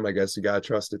trusting him, I guess you gotta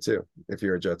trust it too. If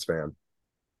you're a Jets fan.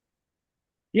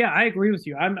 yeah, I agree with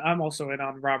you. I'm also in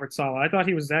on Robert Saleh. I thought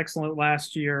he was excellent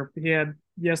last year. They had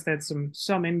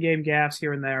some in-game gaffes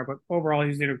here and there, but overall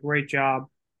he's did a great job.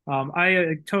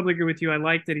 I totally agree with you. I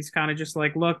like that he's kind of just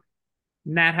like, look,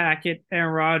 Nat Hackett,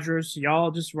 Aaron Rodgers,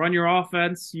 y'all just run your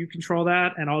offense, you control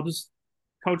that, and I'll just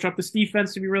coach up this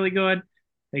defense to be really good.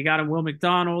 They got a Will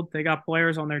McDonald. They got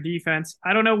players on their defense.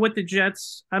 I don't know what the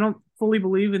Jets. I don't fully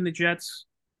believe in the Jets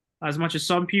as much as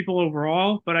some people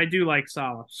overall, but I do like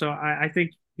Saleh. So I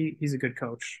think he's a good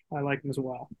coach. I like him as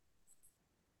well.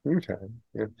 Okay.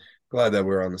 Yeah. Glad that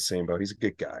we're on the same boat. He's a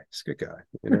good guy. He's a good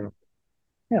guy.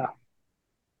 Yeah.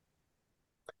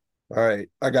 All right.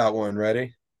 I got one.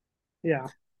 Ready? Yeah.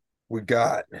 We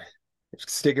got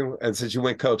sticking, and since you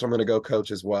went coach, I'm going to go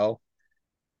coach as well.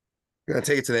 We're going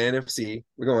to take it to the NFC.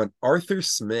 We're going Arthur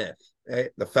Smith. Hey,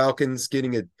 the Falcons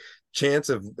getting a chance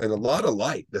of and a lot of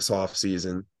light this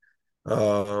offseason.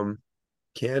 Can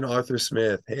Arthur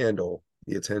Smith handle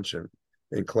the attention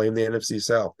and claim the NFC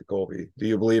South, Colby? Do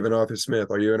you believe in Arthur Smith?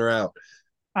 Are you in or out?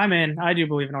 I'm in. I do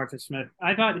believe in Arthur Smith.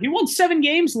 I thought he won 7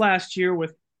 games last year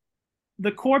with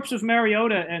the corpse of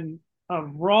Mariota and a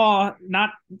raw,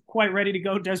 not quite ready to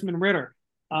go Desmond Ritter.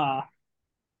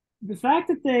 The fact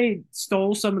that they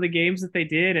stole some of the games that they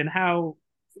did and how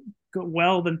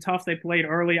well and tough they played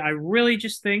early, I really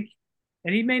just think,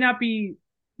 and he may not be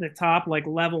the top like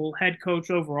level head coach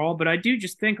overall, but I do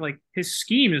just think like his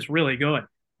scheme is really good.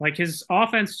 Like his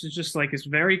offense is just like is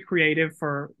very creative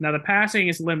for now the passing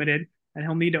is limited and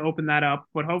he'll need to open that up,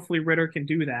 but hopefully Ritter can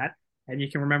do that. And you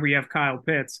can remember you have Kyle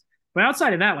Pitts. But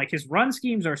outside of that, like his run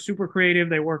schemes are super creative.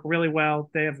 They work really well.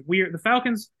 The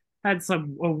Falcons had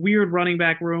a weird running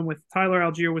back room with Tyler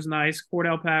Algier was nice,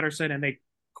 Cordell Patterson, and they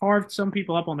carved some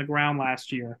people up on the ground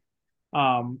last year.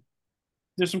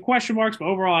 There's some question marks, but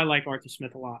overall, I like Arthur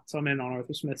Smith a lot. So I'm in on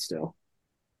Arthur Smith still.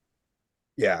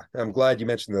 Yeah, I'm glad you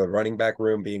mentioned the running back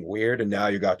room being weird, and now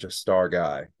you got your star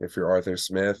guy if you're Arthur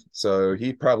Smith. So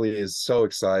he probably is so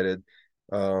excited.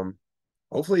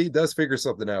 Hopefully he does figure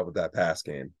something out with that pass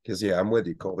game. Because yeah, I'm with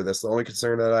you, Colby. That's the only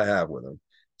concern that I have with him.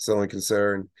 It's the only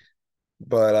concern.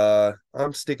 But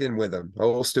I'm sticking with him.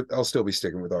 I'll still be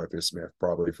sticking with Arthur Smith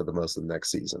probably for the most of the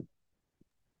next season.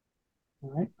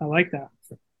 All right, I like that.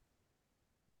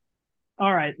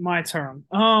 All right, my turn.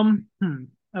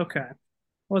 Okay.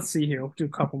 Let's see here. We'll do a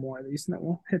couple more of these, and then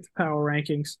we'll hit the power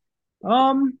rankings.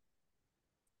 Um,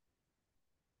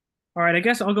 All right, I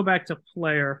guess I'll go back to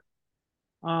player.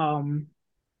 Um,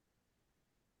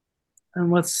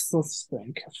 and let's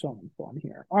think of someone fun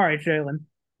here. All right, Jalen.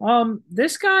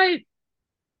 This guy,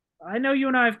 I know you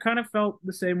and I have kind of felt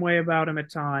the same way about him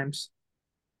at times.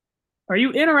 Are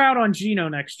you in or out on Gino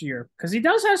next year? Because he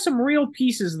does have some real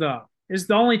pieces, though. Is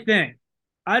the only thing.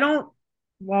 I don't.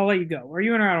 Well, I'll let you go. Are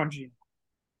you in or out on Gino?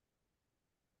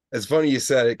 It's funny you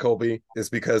said it, Colby. It's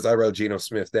because I wrote Geno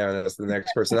Smith down as the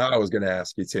next person I was going to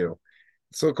ask you too.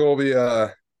 So Colby,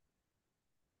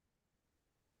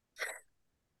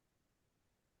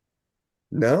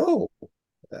 no,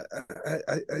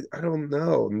 I don't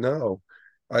know. No,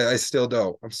 I still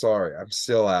don't. I'm sorry. I'm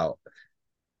still out.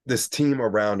 This team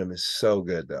around him is so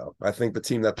good, though. I think the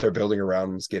team that they're building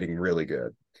around him is getting really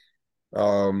good.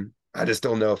 I just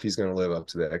don't know if he's going to live up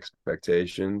to the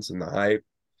expectations and the hype.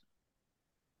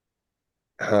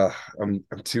 I'm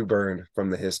too burned from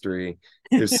the history.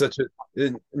 There's such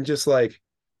a just like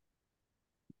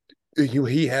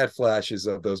he had flashes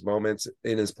of those moments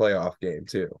in his playoff game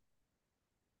too.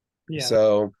 Yeah.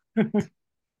 So I'm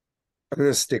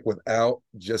gonna stick with out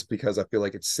just because I feel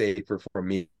like it's safer for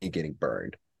me getting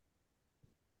burned.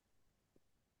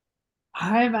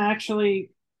 I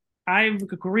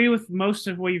agree with most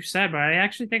of what you've said, but I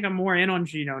actually think I'm more in on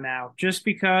Gino now, just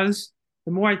because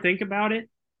the more I think about it,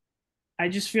 I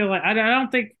just feel like I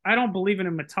don't believe in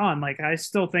him a ton. Like I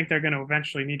still think they're going to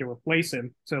eventually need to replace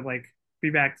him to like be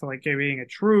back to like being a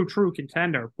true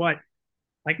contender. But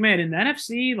like man, in the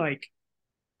NFC, like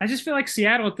I just feel like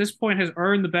Seattle at this point has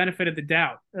earned the benefit of the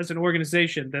doubt as an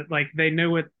organization that like they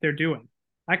knew what they're doing.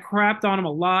 I crapped on them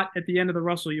a lot at the end of the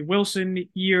Russell Wilson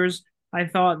years. I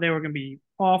thought they were going to be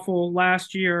awful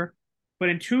last year, but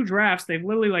in two drafts, they've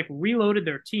literally like reloaded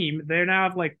their team. They now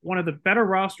have like one of the better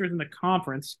rosters in the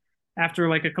conference after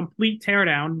like a complete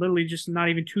teardown, literally just not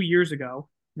even 2 years ago.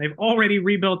 They've already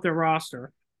rebuilt their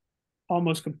roster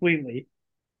almost completely.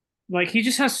 Like he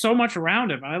just has so much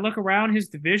around him. I look around his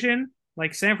division,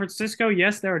 like San Francisco,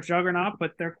 yes, they're a juggernaut,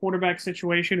 but their quarterback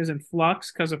situation is in flux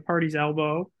because of Purdy's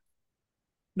elbow.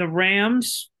 The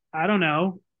Rams, I don't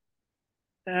know,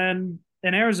 and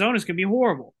Arizona's gonna be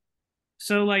horrible.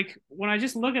 So like when I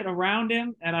just look at around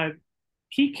him, and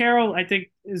Pete Carroll, I think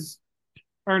is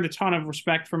earned a ton of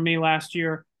respect from me last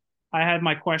year. I had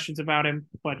my questions about him,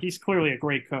 but he's clearly a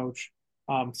great coach.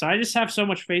 So I just have so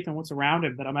much faith in what's around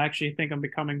him that I'm actually think I'm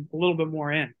becoming a little bit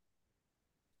more in.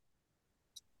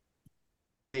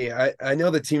 Yeah, I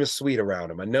know the team is sweet around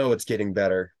him. I know it's getting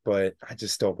better, but I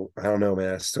don't know,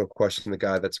 man. I still question the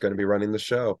guy that's going to be running the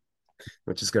show,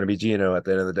 which is going to be Gino at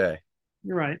the end of the day.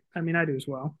 You're right. I mean, I do as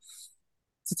well.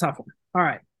 It's a tough one. All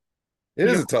right. It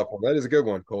is a tough one. That is a good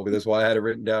one, Colby. That's why I had it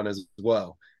written down as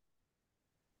well.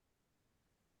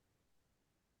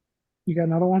 You got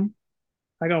another one?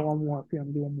 I got one more if you want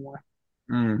to do one more.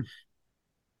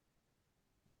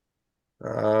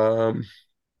 Mm.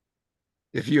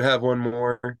 If you have one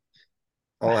more,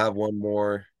 I'll have one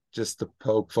more just to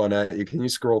poke fun at you. Can you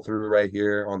scroll through right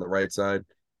here on the right side?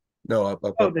 No, up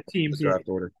The teams. the draft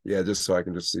order. Yeah, just so I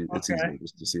can just see. It's Okay. easy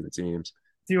just to see the teams.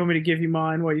 Do you want me to give you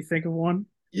mine while you think of one?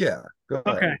 Yeah, go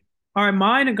Okay. ahead. All right,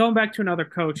 mine, and going back to another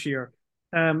coach here.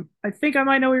 I think I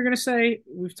might know what you're going to say.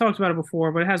 We've talked about it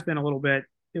before, but it has been a little bit.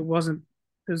 It wasn't.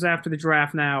 It was after the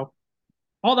draft now.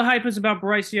 All the hype is about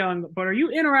Bryce Young, but are you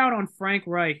in or out on Frank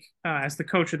Reich as the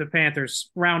coach of the Panthers?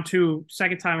 Round two,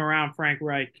 second time around, Frank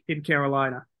Reich in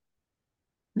Carolina.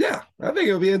 Yeah, I think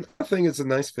I think it's a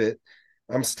nice fit.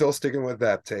 I'm still sticking with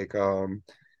that take. And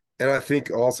I think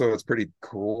also it's pretty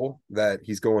cool that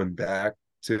he's going back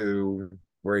to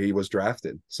where he was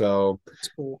drafted. So That's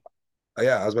cool.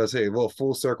 yeah, I was about to say a little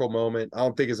full circle moment. I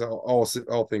don't think it's all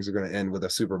things are going to end with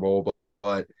a Super Bowl,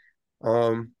 but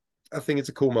I think it's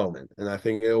a cool moment, and I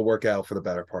think it'll work out for the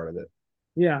better part of it.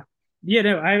 Yeah. Yeah,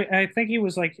 no, I think he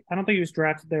was like I don't think he was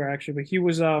drafted there actually, but he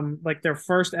was like their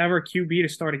first ever QB to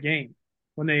start a game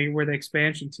when they were the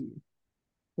expansion team,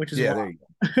 which is Yeah, wild.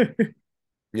 there you go.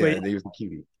 Yeah, But they was the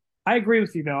QB. I agree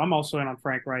with you though. I'm also in on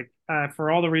Frank Reich.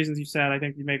 For all the reasons you said, I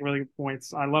think you make really good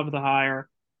points. I love the hire.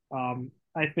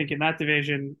 I think in that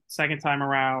division, second time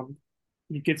around,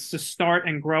 he gets to start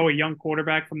and grow a young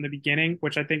quarterback from the beginning,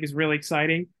 which I think is really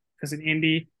exciting because in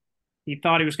Indy, he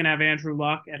thought he was going to have Andrew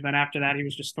Luck, and then after that, he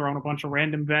was just throwing a bunch of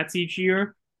random bets each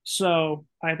year. So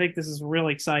I think this is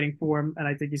really exciting for him, and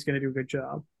I think he's going to do a good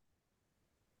job.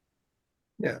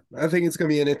 Yeah, I think it's gonna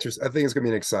be I think it's gonna be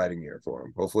an exciting year for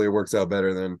him. Hopefully, it works out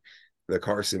better than the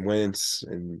Carson Wentz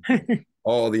and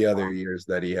all the other years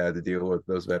that he had to deal with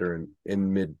those veteran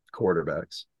in mid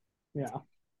quarterbacks. Yeah.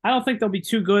 I don't think they'll be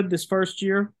too good this first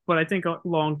year, but I think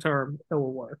long term it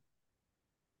will work.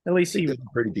 At least think he. they'll be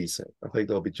pretty decent. I think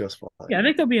they'll be just fine. Yeah, I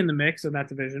think they'll be in the mix in that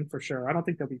division for sure. I don't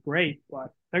think they'll be great,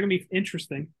 but they're gonna be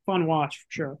interesting, fun watch for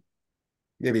sure.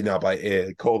 Maybe not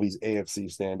by Colby's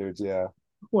AFC standards, yeah.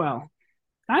 Well,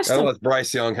 I still Unless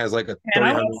Bryce Young has like a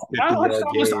and 350 yard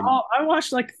game. I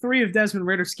watched like 3 of Desmond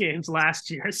Ritter's games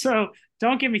last year, so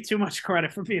don't give me too much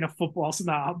credit for being a football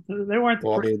snob. They weren't.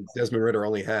 Well, I mean, Desmond Ritter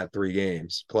only had 3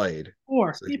 games played,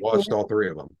 Four. so he watched all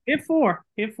 3 of them. He had four.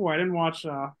 He had four. I didn't watch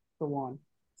the one.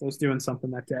 So I was doing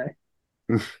something that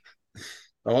day.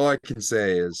 All I can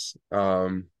say is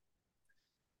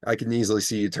I can easily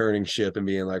see you turning ship and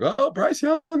being like, "Oh, Bryce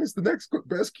Young is the next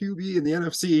best QB in the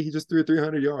NFC. He just threw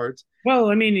 300 yards."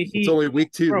 Well, I mean, it's only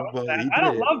week 2, but I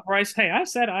don't love Bryce. Hey, I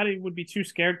said I would be too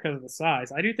scared because of the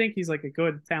size. I do think he's like a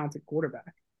good, talented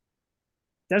quarterback.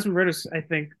 Desmond Ritter's, I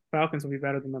think Falcons will be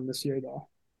better than them this year, though.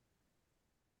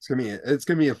 It's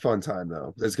gonna be a fun time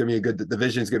though. It's gonna be a good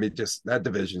division. It's gonna be that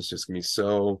division's just gonna be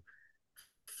so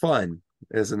fun.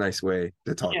 Is a nice way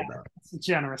to talk about. It's a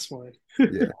generous word.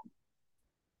 Yeah.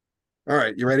 All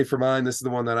right, you ready for mine? This is the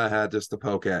one that I had just to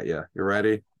poke at you. You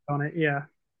ready? On it, yeah.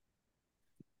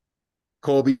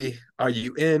 Colby, are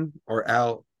you in or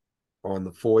out on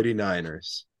the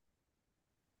 49ers?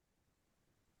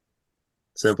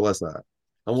 Simple as that.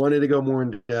 I wanted to go more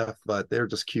in depth, but they're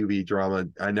just QB drama.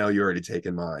 I know you already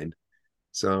taken mine.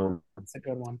 So that's a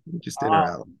good one. Just in or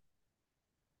out.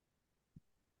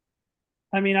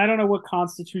 I mean, I don't know what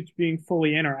constitutes being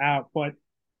fully in or out, but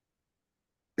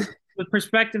the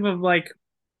perspective of like,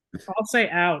 I'll say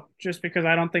out just because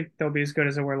I don't think they'll be as good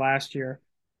as they were last year.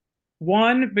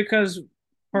 One, because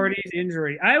Purdy's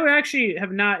injury. I would actually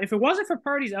have not, if it wasn't for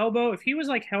Purdy's elbow, if he was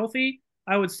like healthy,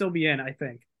 I would still be in, I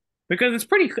think. Because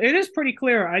it is pretty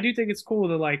clear. I do think it's cool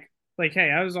to like, hey,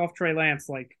 I was off Trey Lance.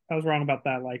 Like, I was wrong about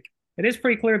that. Like, it is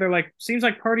pretty clear. They're like, seems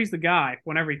like Purdy's the guy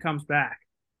whenever he comes back,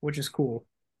 which is cool.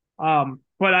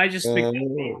 But I just think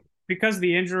because of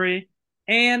the injury,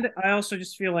 and I also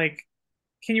just feel like,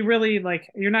 can you really like?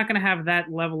 You're not going to have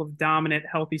that level of dominant,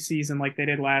 healthy season like they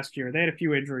did last year. They had a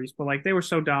few injuries, but like they were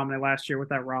so dominant last year with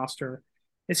that roster.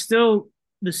 It's still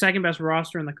the second best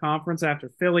roster in the conference after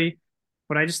Philly,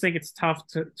 but I just think it's tough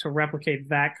to replicate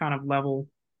that kind of level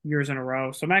years in a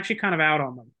row. So I'm actually kind of out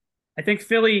on them. I think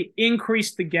Philly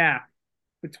increased the gap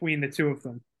between the two of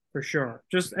them for sure.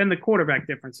 And the quarterback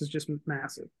difference is just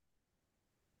massive.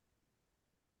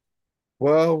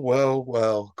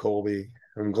 Well, Colby.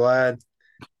 I'm glad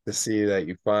to see that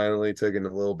you finally took a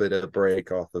little bit of a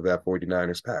break off of that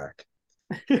 49ers pack.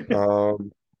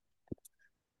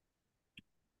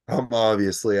 I'm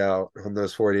obviously out on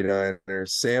those 49ers.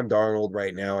 Sam Darnold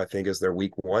right now, I think, is their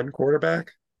week 1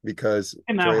 quarterback because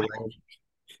Trey Lance.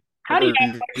 How do you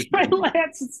have Trey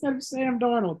Lance instead of Sam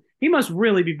Darnold? He must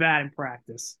really be bad in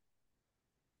practice.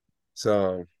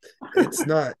 So it's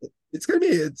not. It's gonna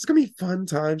be fun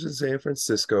times in San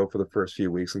Francisco for the first few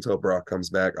weeks until Brock comes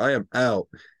back. I am out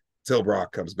till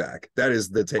Brock comes back. That is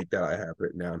the take that I have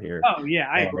written down here. Oh yeah,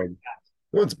 I agree.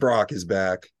 Once Brock is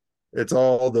back, it's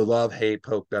all the love-hate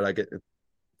poke that I get,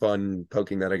 fun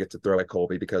poking that I get to throw at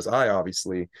Colby because I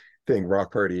obviously think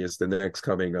Brock Purdy is the next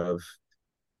coming of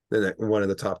one of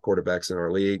the top quarterbacks in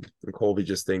our league. And Colby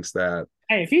just thinks that.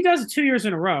 Hey, if he does it 2 years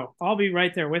in a row, I'll be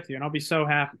right there with you, and I'll be so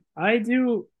happy. I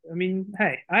mean,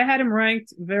 hey, I had him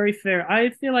ranked very fair.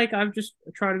 I feel like I've just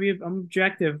tried to be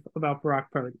objective about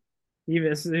Brock Purdy,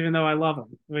 even though I love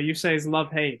him. What you say is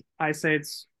love-hate. I say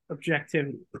it's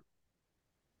objectivity.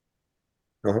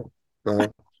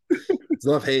 It's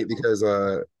love-hate because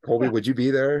Colby, would you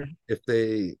be there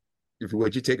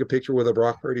would you take a picture with a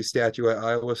Brock Purdy statue at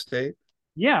Iowa State?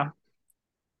 Yeah.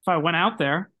 If I went out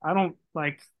there, I've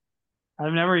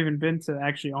never even been to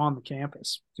actually on the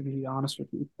campus, to be honest with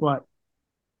you. But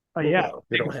yeah.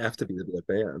 You don't have to be a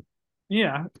fan.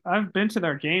 Yeah, I've been to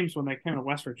their games when they came to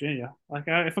West Virginia. Like,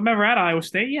 if I'm ever at Iowa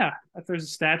State, yeah, if there's a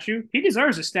statue, he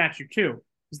deserves a statue too,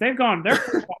 because their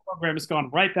football program has gone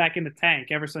right back in the tank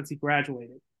ever since he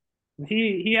graduated.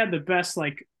 He had the best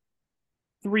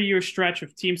 3-year stretch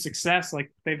of team success like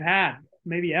they've had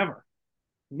maybe ever,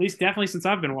 at least definitely since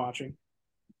I've been watching.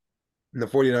 And the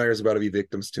 49ers are about to be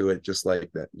victims to it, just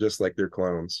like that, just like their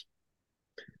clones.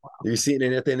 Wow. You've seen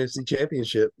it at the NFC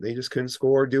Championship. They just couldn't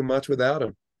score or do much without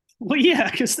him. Well, yeah,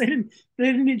 because they didn't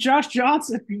need Josh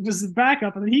Johnson was the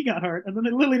backup, and then he got hurt, and then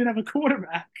they literally didn't have a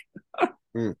quarterback.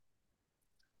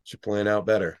 Should plan out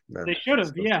better. No, they should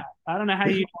have, yeah. I don't know how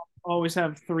you always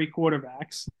have 3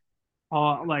 quarterbacks.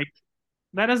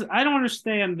 That is, I don't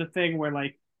understand the thing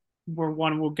where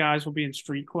one of guys will be in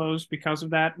street clothes because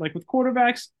of that. Like with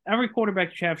quarterbacks, every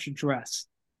quarterback you have should dress.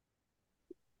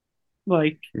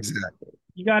 Exactly.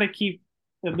 You got to keep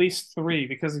at least 3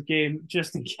 because of game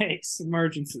just in case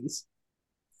emergencies.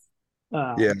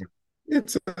 Yeah.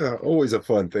 It's always a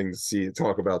fun thing to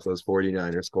talk about those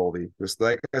 49ers, Colby. Just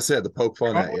like I said, to poke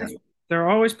fun at you. They're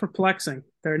always perplexing.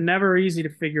 They're never easy to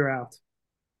figure out.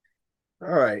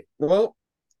 All right. Well,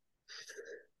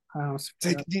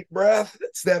 take a deep breath.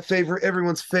 It's that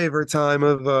everyone's favorite time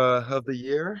of the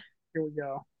year. Here we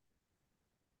go.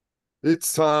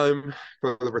 It's time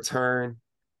for the return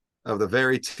of the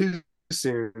very too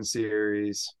soon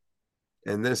series.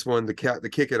 And this one to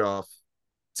kick it off.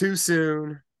 Too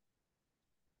soon.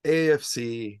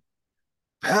 AFC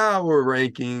Power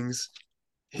Rankings.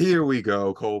 Here we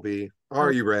go, Colby.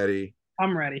 Are you ready?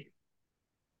 I'm ready.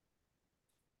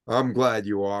 I'm glad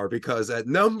you are, because at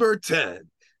number 10,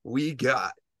 we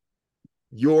got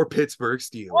your Pittsburgh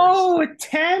Steelers. Oh, at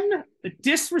 10? The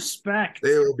disrespect.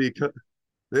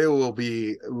 They will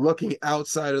be looking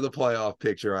outside of the playoff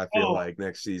picture, I feel like,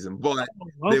 next season. But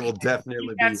they will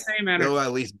definitely they'll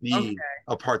at least be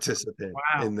a participant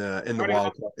in the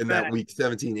wild card, in that week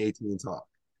 17-18 talk.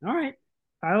 All right.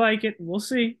 I like it. We'll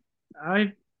see.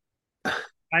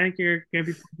 I think you're gonna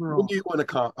be wrong. Do you want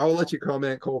to I'll let you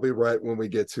comment, Colby, right when we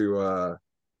get to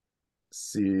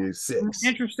C6. I'm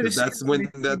interested. That's when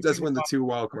the 2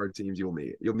 wild card teams you'll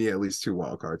meet. You'll meet at least 2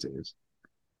 wild card teams.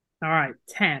 All right,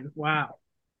 10. Wow.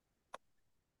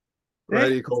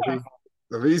 Ready, Colby?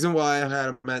 The reason why I had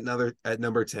him at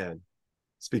number 10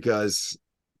 is because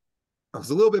I was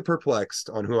a little bit perplexed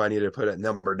on who I needed to put at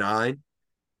number 9.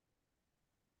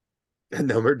 At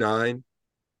number 9,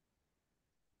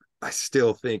 I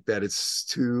still think that it's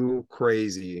too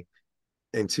crazy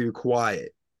and too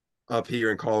quiet up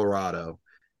here in Colorado.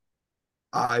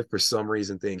 I, for some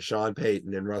reason, think Sean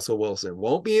Payton and Russell Wilson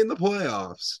won't be in the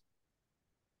playoffs,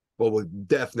 but will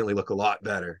definitely look a lot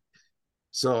better.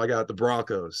 So I got the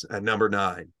Broncos at number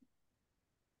 9.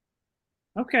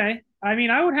 Okay. I mean,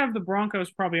 I would have the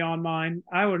Broncos probably on mine.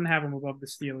 I wouldn't have them above the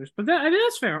Steelers, but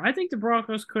that's fair. I think the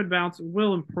Broncos could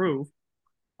will improve.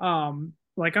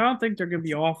 Like, I don't think they're going to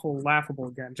be awful, laughable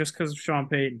again just because of Sean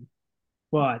Payton,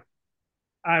 but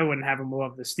I wouldn't have them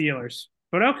above the Steelers.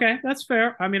 But okay, that's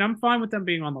fair. I mean, I'm fine with them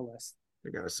being on the list.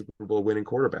 They got a Super Bowl winning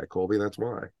quarterback, Colby. That's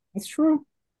why. That's true.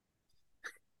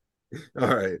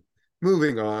 All right.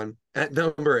 Moving on. At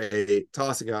number 8,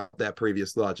 tossing out that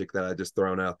previous logic that I just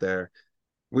thrown out there,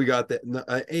 we got the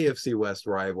AFC West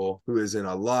rival who is in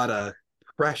a lot of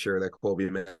pressure that Colby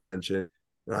mentioned,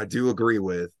 and I do agree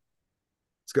with.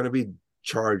 It's going to be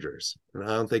Chargers, and I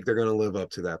don't think they're going to live up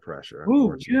to that pressure.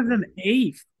 Ooh, you have them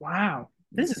 8th. Wow.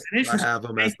 This is an interesting. I have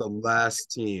them as the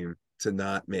last team to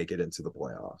not make it into the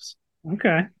playoffs.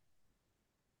 Okay.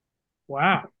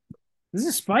 Wow. This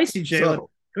is spicy, Jalen. So,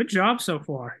 good job so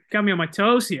far. Got me on my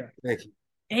toes here. Thank you.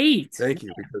 8. Thank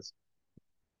you, because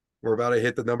we're about to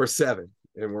hit the number 7,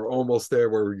 and we're almost there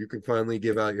where you can finally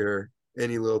give out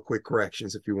any little quick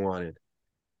corrections if you wanted.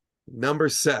 Number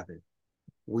 7,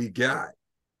 we got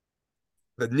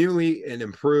the newly and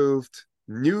improved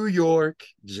New York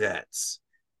Jets.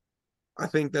 I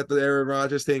think that the Aaron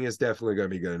Rodgers thing is definitely going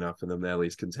to be good enough for them to at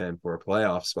least contend for a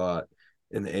playoff spot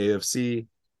in the AFC.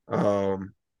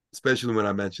 Especially when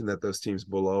I mentioned that those teams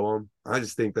below them. I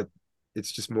just think that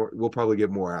it's just more, we'll probably get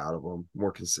more out of them,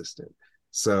 more consistent.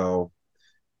 So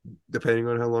depending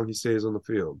on how long he stays on the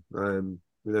field, and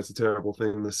that's a terrible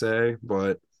thing to say,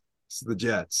 but it's the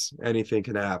Jets. Anything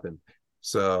can happen.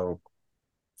 So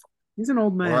he's an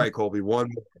old man. All right, Colby, one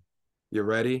more. You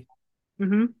ready?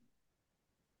 Mm-hmm.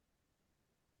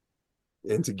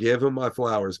 And to give him my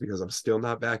flowers, because I'm still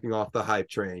not backing off the hype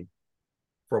train,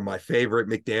 from my favorite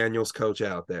McDaniels coach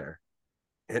out there.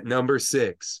 At number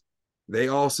 6, they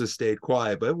also stayed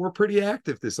quiet, but were pretty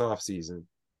active this offseason.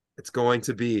 It's going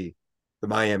to be the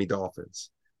Miami Dolphins.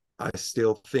 I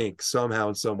still think somehow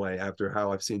in some way, after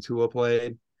how I've seen Tua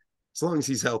played, as long as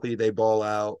he's healthy, they ball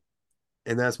out.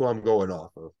 And that's what I'm going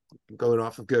off of. I'm going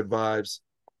off of good vibes.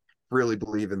 Really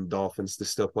believe in the Dolphins to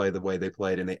still play the way they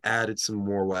played, and they added some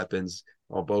more weapons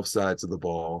on both sides of the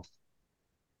ball.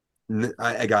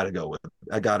 I got to go with it.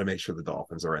 I got to make sure the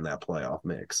Dolphins are in that playoff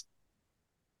mix.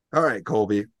 All right,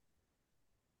 Colby.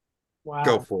 Wow.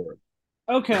 Go for it.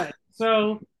 Okay.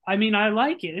 So, I mean, I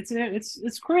like it.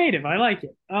 It's creative. I like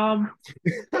it. So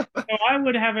I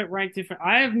would have it ranked different.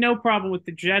 I have no problem with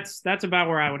the Jets. That's about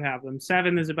where I would have them.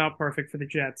 7 is about perfect for the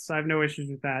Jets. I have no issues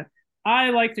with that.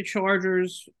 I like the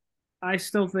Chargers. I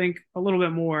still think a little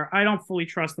bit more. I don't fully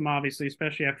trust them, obviously,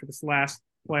 especially after this last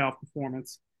playoff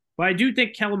performance. But I do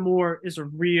think Kellen Moore is a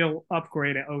real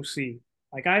upgrade at OC.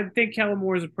 Like, I think Kellen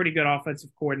Moore is a pretty good offensive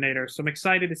coordinator, so I'm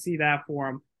excited to see that for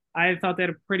him. I thought they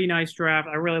had a pretty nice draft.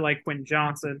 I really like Quentin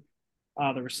Johnson,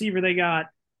 the receiver they got.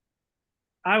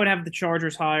 I would have the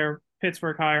Chargers higher,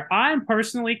 Pittsburgh higher. I'm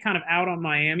personally kind of out on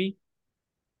Miami.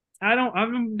 I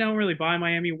don't really buy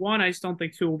Miami. One, I just don't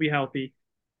think Tua will be healthy.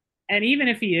 And even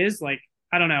if he is, like,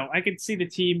 I don't know, I could see the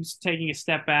teams taking a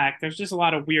step back. There's just a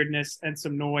lot of weirdness and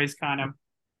some noise kind of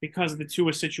because of the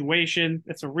Tua situation.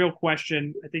 That's a real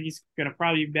question. I think he's going to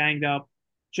probably be banged up.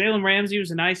 Jalen Ramsey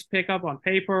was a nice pickup on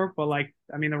paper, but like,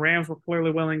 I mean, the Rams were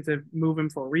clearly willing to move him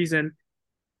for a reason.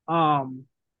 Um,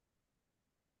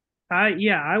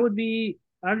 I would be.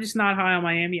 I'm just not high on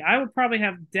Miami. I would probably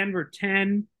have Denver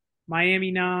 10,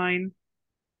 Miami 9.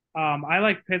 I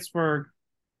like Pittsburgh,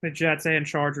 the Jets, and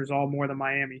Chargers all more than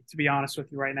Miami, to be honest with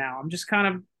you right now. I'm just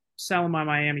kind of selling my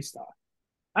Miami stuff.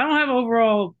 I don't have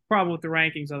overall problem with the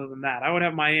rankings other than that. I would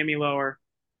have Miami lower,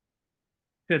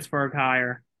 Pittsburgh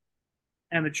higher,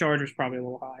 and the Chargers probably a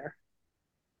little higher.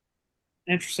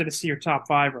 Interested to see your top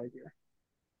five right here.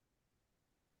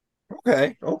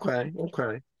 Okay.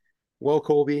 Well,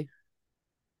 Colby,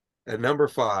 at number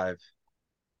 5,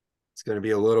 it's going to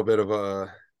be a little bit of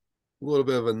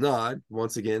a nod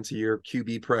once again to your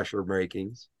QB pressure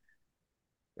rankings.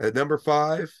 At number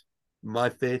 5, my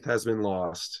faith has been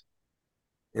lost,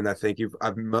 and I think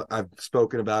I've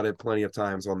spoken about it plenty of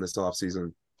times on this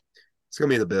offseason. It's going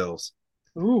to be the Bills.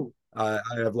 Ooh. I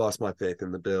have lost my faith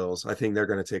in the Bills. I think they're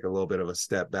going to take a little bit of a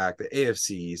step back. The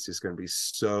AFC is just going to be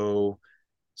so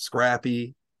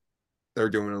scrappy. They're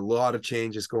doing a lot of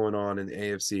changes going on in the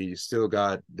AFC. You still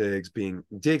got Diggs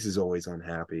is always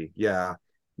unhappy. Yeah,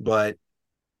 but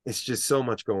it's just so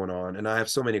much going on. And I have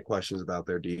so many questions about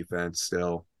their defense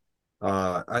still.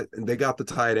 They got the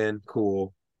tight end,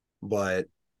 cool, but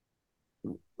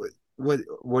what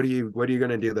are you going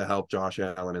to do to help Josh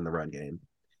Allen in the run game?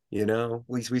 You know,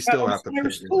 at least we still have to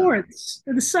Osiris Torrance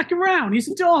in the second round. He's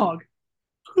a dog.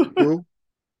 Who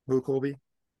Colby?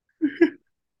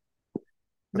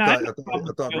 No, I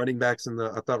thought running backs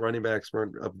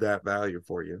weren't of that value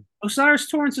for you. Osiris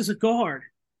Torrance is a guard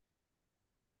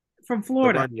from The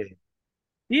Florida. run game.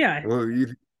 Yeah, Well,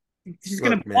 he's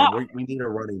gonna man, block. we need a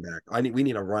running back. We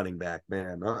need a running back,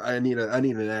 man. I need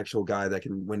an actual guy that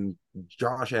can, when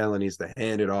Josh Allen needs to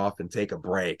hand it off and take a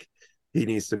break, he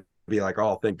needs to be like,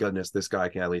 oh, thank goodness this guy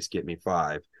can at least get me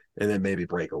 5, and then maybe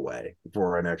break away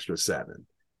for an extra 7.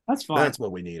 That's fine. That's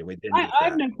what we need. We didn't. I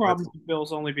have no problem with the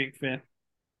Bills only being 5th.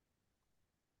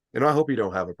 And I hope you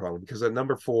don't have a problem, because at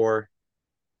number 4,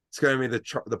 it's going to be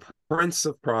the Prince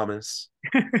of Promise.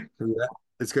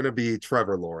 It's going to be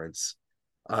Trevor Lawrence.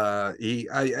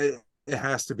 It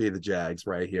has to be the Jags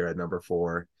right here at number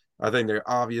 4. I think they're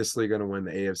obviously going to win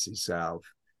the AFC South.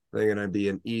 They're going to be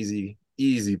an easy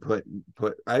put.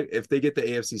 If they get the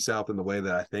AFC South in the way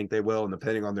that I think they will, and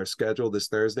depending on their schedule this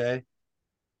Thursday,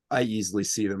 I easily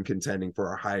see them contending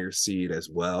for a higher seed as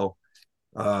well.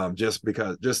 Just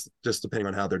depending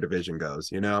on how their division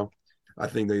goes, you know. I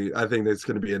think it's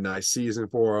going to be a nice season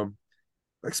for them.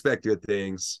 Expect good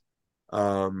things.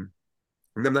 And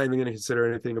I'm not even going to consider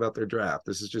anything about their draft.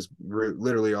 This is just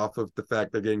literally off of the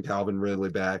fact they're getting Calvin Ridley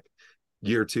back,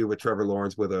 year 2 with Trevor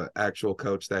Lawrence with an actual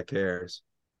coach that cares.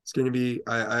 It's going to be.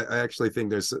 I actually think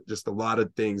there's just a lot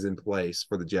of things in place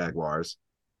for the Jaguars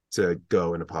to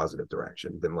go in a positive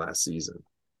direction than last season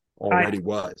already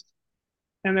was.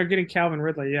 And they're getting Calvin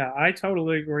Ridley. Yeah, I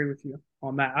totally agree with you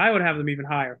on that. I would have them even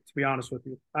higher, to be honest with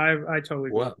you. I totally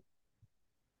agree.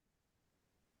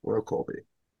 Well, Colby,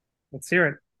 let's hear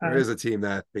it. There is a team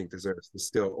that I think deserves to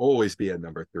still always be at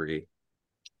number 3.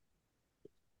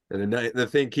 And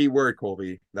the key word,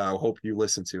 Colby, that I hope you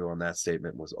listen to on that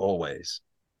statement was always.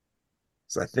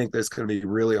 So I think that's going to be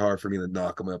really hard for me to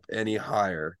knock them up any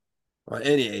higher on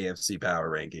any AFC power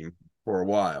ranking for a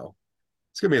while.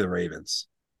 It's going to be the Ravens.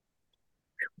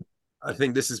 I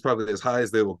think this is probably as high as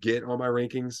they will get on my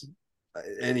rankings at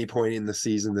any point in the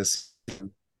season. This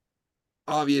season.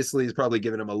 Obviously is probably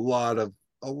giving them a lot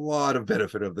of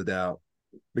benefit of the doubt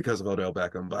because of Odell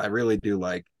Beckham, but I really do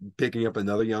like picking up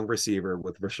another young receiver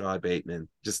with Rashad Bateman,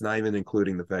 just not even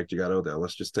including the fact you got Odell.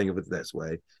 Let's just think of it this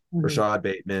way. Mm-hmm. Rashad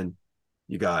Bateman,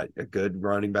 you got a good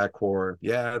running back core.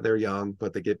 Yeah, they're young,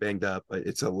 but they get banged up. But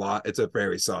it's a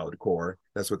very solid core.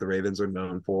 That's what the Ravens are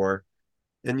known for.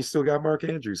 And you still got Mark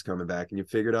Andrews coming back, and you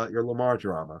figured out your Lamar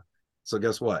drama. So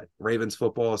guess what? Ravens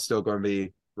football is still going to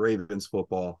be Ravens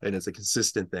football, and it's a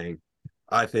consistent thing.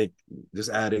 I think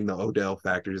just adding the Odell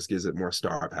factor just gives it more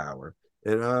star power.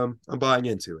 And I'm buying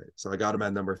into it. So I got him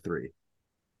at number 3.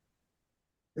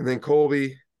 And then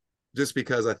Colby, just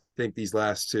because I think these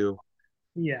last 2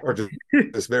 are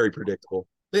just very predictable.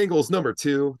 Bengals number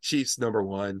 2, Chiefs number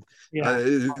 1. Yeah,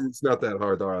 it's not that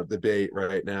hard to debate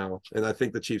right now. And I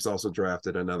think the Chiefs also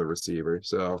drafted another receiver.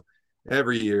 So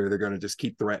Every year they're going to just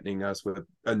keep threatening us with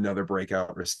another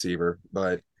breakout receiver.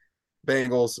 But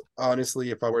Bengals,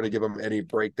 honestly, if I were to give them any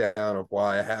breakdown of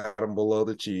why I had them below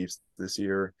the Chiefs this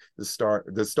year, to start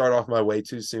off my way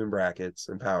too soon brackets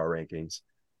and power rankings,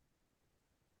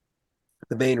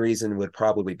 the main reason would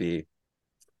probably be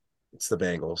it's the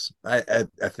Bengals. I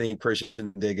think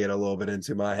Christian did get a little bit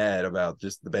into my head about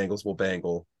just the Bengals will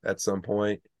bangle at some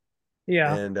point,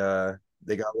 Yeah. and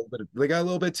they got a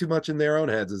little bit too much in their own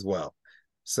heads as well.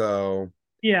 So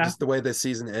Yeah. just the way this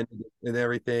season ended and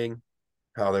everything,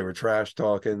 how they were trash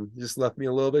talking, just left me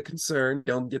a little bit concerned.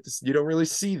 You don't really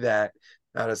see that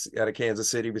out of Kansas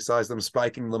City, besides them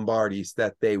spiking Lombardis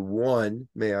that they won.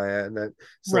 May I add that?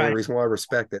 So the Right. reason why I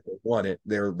respect that they won it.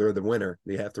 They're the winner.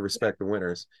 You have to respect the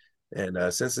winners. And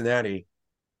Cincinnati,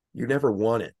 you never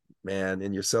won it, man,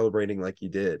 and you're celebrating like you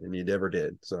did, and you never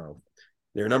did. So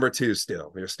you're number two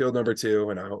still. You're still number two,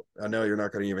 and I know you're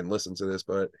not going to even listen to this,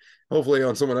 but hopefully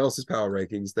on someone else's power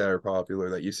rankings that are popular,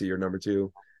 that you see you're number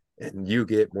two, and you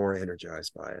get more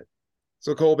energized by it.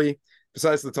 So Colby,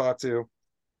 besides the top two,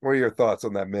 what are your thoughts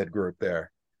on that mid group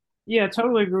there? Yeah,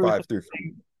 totally agree with 5 through 3.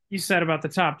 everything you said about the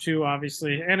top two,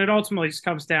 obviously. And it ultimately just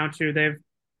comes down to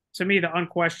to me, the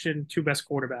unquestioned two best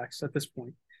quarterbacks at this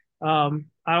point. I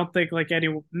don't think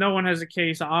no one has a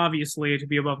case, obviously, to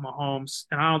be above Mahomes,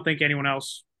 and I don't think anyone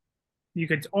else. You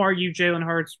could argue Jalen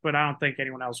Hurts, but I don't think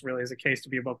anyone else really has a case to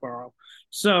be above Burrow.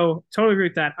 So totally agree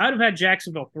with that. I'd have had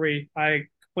Jacksonville 3. I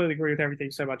completely agree with everything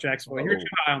you said about Jacksonville. You're too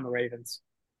high on the Ravens.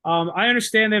 I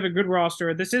understand they have a good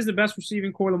roster. This is the best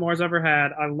receiving core Lamar's ever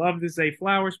had. I love the Zay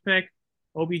Flowers pick.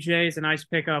 OBJ is a nice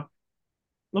pickup.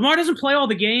 Lamar doesn't play all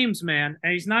the games, man,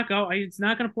 and he's not going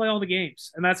to play all the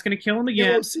games, and that's going to kill him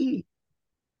again.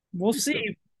 We'll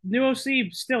see. New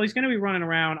OC still, he's going to be running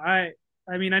around. I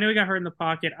mean, I know he got hurt in the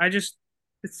pocket.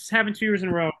 It's happened 2 years in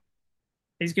a row.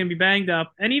 He's going to be banged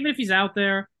up, and even if he's out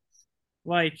there,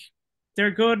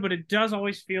 they're good, but it does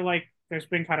always feel like there's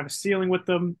been kind of a ceiling with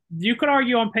them. You could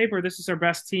argue on paper this is their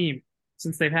best team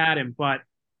since they've had him, but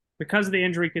because of the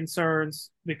injury concerns,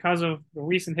 because of the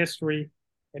recent history,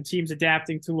 and teams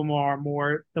adapting to Lamar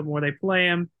the more they play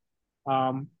him,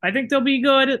 I think they'll be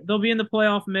good. They'll be in the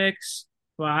playoff mix,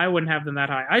 but I wouldn't have them that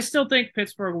high. I still think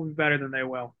Pittsburgh will be better than they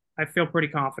will. I feel pretty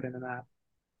confident in that.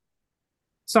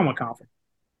 Somewhat confident.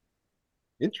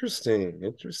 Interesting.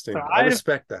 So I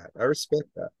respect that. I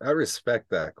respect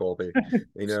that, Colby.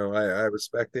 I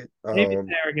respect it. Maybe it's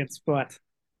arrogance, but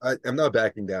I'm not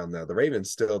backing down though. The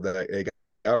Ravens still they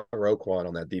got Roquan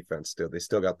on that defense still. They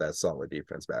still got that solid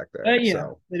defense back there. yeah,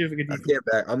 so they do have a good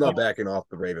defense. I'm not backing off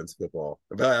the Ravens football.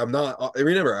 But I'm not.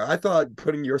 Remember, I thought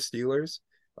putting your Steelers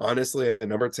honestly at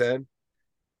number 10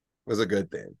 was a good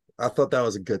thing. I thought that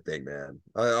was a good thing, man.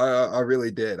 I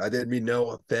really did. I didn't mean no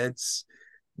offense,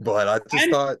 but I just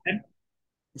thought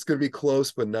it's going to be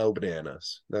close, but no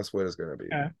bananas. That's what it's going to be.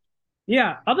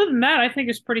 Yeah. Other than that, I think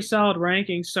it's pretty solid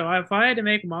rankings. So if I had to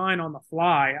make mine on the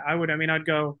fly, I'd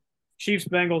go Chiefs,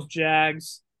 Bengals,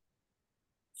 Jags.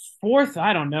 Fourth,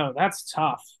 I don't know. That's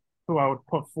tough. Who I would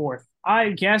put fourth? I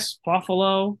guess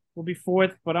Buffalo will be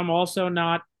fourth, but I'm also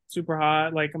not super high.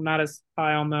 I'm not as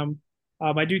high on them.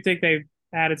 I do think they've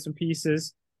added some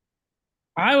pieces.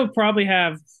 I would probably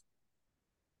have.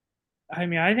 I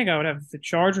think I would have the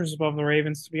Chargers above the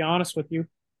Ravens, to be honest with you.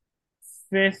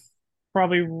 Fifth,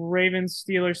 probably Ravens,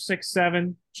 Steelers 6,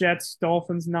 7, Jets,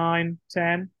 Dolphins 9,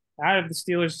 10. I'd have the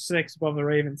Steelers 6 above the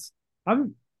Ravens. I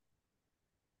don't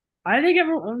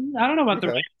know about the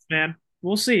Ravens, man.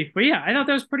 We'll see. But yeah, I thought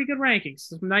that was pretty good rankings.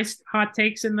 Some nice hot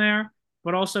takes in there,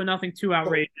 but also nothing too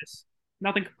outrageous.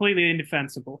 Nothing completely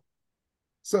indefensible.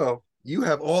 So you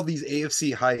have all these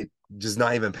AFC hype just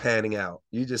not even panning out.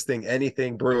 You just think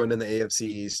anything brewing in the AFC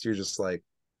East, you're just like,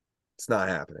 it's not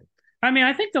happening.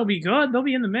 I think they'll be good. They'll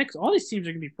be in the mix. All these teams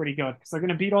are going to be pretty good because they're going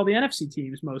to beat all the NFC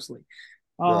teams mostly.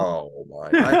 Oh my!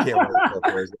 I can't wait till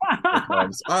Thursday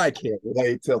comes. I can't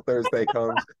wait till Thursday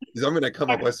comes because I'm going to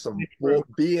come up with some full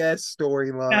BS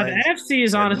storylines. Yeah, the NFC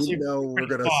is honestly. We're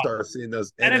going to start seeing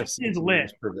those NFC is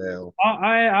lit. Prevail.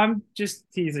 I'm just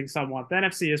teasing somewhat. The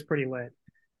NFC is pretty lit.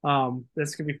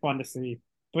 This could be fun to see.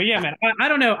 But yeah, man, I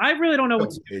don't know. I really don't know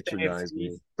what to do. Patronize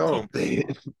me. Don't.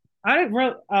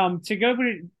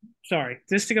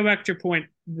 Just to go back to your point,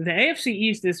 the AFC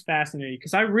East is fascinating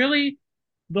because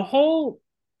the whole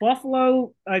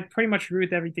Buffalo, I pretty much agree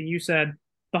with everything you said.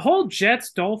 The whole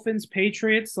Jets, Dolphins,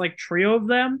 Patriots, trio of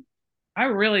them, I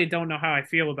really don't know how I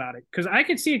feel about it because I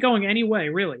could see it going any way,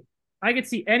 really. I could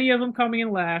see any of them coming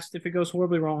in last if it goes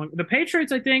horribly wrong. The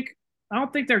Patriots, I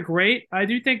don't think they're great. I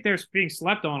do think they're being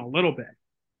slept on a little bit.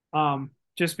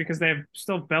 Just because they have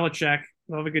still Belichick,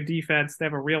 They have a good defense. They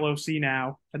have a real OC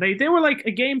now. And they were like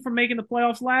a game from making the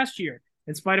playoffs last year,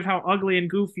 in spite of how ugly and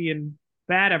goofy and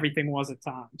bad everything was at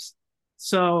times.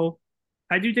 So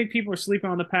I do think people are sleeping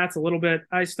on the Pats a little bit.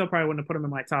 I still probably wouldn't have put them in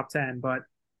my top 10, but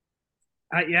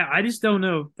I just don't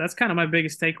know. That's kind of my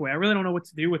biggest takeaway. I really don't know what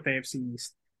to do with the AFC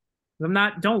East.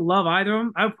 Don't love either of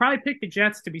them. I would probably pick the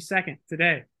Jets to be second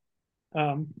today.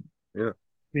 Yeah. To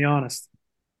be honest.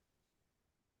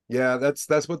 Yeah, that's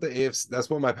what the AFC, that's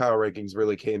what my power rankings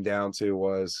really came down to,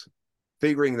 was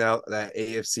figuring out that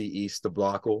AFC East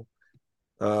debacle.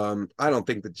 I don't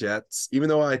think the Jets, even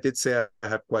though I did say I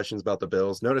have questions about the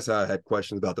Bills. Notice how I had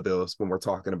questions about the Bills when we're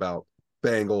talking about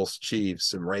Bengals,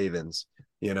 Chiefs, and Ravens.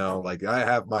 Like I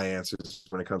have my answers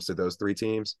when it comes to those three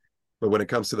teams. But when it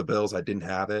comes to the Bills, I didn't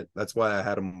have it. That's why I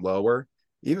had them lower.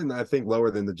 Even I think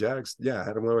lower than the Jags. Yeah, I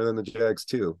had them lower than the Jags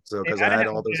too. So because I had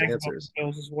all those answers.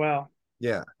 Bills as well.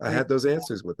 Yeah, I had those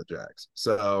answers with the Jags.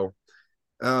 So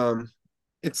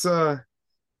it's I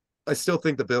still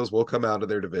think the Bills will come out of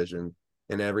their division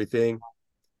and everything.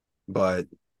 But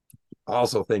I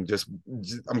also think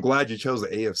I'm glad you chose the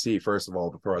AFC first of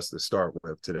all for us to start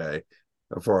with today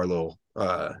for our little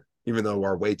even though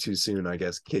our way too soon, I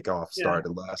guess, kickoff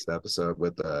started last episode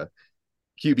with the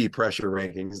QB pressure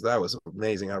rankings. That was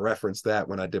amazing. I referenced that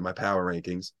when I did my power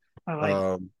rankings. I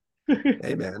like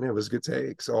hey man, it was good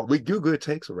takes. Oh, we do good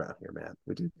takes around here, man.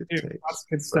 We do good takes. That's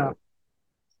good stuff.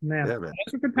 Man, yeah, man.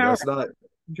 That's a good power. Not,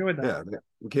 enjoyed that. Yeah,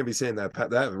 we can't be saying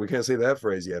that we can't say that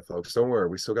phrase yet, folks. Don't worry,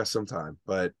 we still got some time.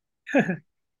 But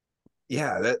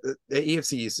yeah, the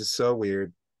AFC East is so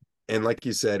weird. And like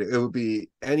you said, it would be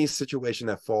any situation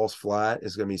that falls flat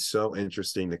is going to be so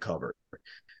interesting to cover.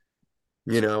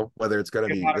 Whether it's going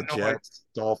to be the Jets,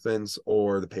 Dolphins,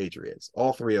 or the Patriots.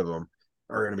 All three of them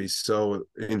are going to be so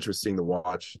interesting to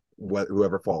watch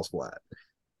whoever falls flat.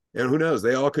 And who knows?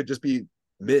 They all could just be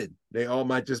mid. They all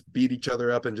might just beat each other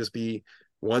up and just be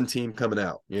one team coming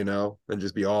out, and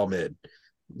just be all mid.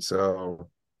 So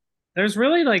there's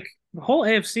really like the whole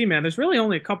AFC, man. There's really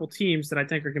only a couple teams that I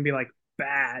think are going to be like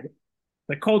bad.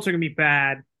 The Colts are going to be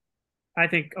bad. I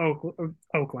think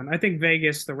Oakland. I think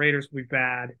Vegas, the Raiders will be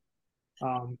bad.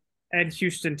 And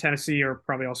Houston, Tennessee are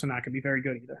probably also not going to be very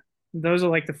good either. Those are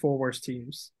like the four worst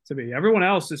teams to be. Everyone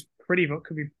else is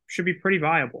should be pretty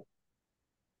viable.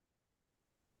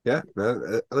 Yeah.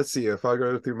 Let's see. If I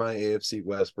go through my AFC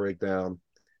West breakdown,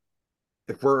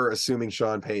 if we're assuming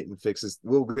Sean Payton fixes,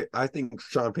 I think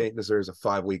Sean Payton deserves a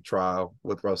 5-week trial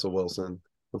with Russell Wilson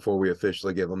before we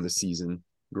officially give him the season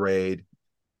grade.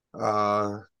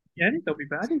 Yeah, I think they'll be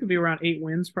bad. I think they'll be around 8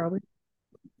 wins probably.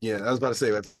 Yeah, I was about to say,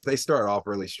 if they start off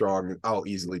really strong, I'll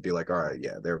easily be like, all right,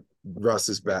 yeah, Russ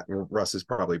is back. Russ is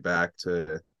probably back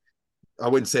to, I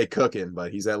wouldn't say cooking,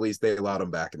 but he's at least, they allowed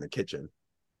him back in the kitchen.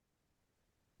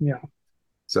 Yeah.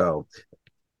 So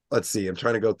let's see. I'm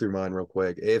trying to go through mine real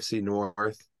quick. AFC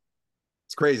North.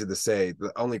 It's crazy to say.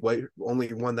 The only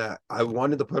one that I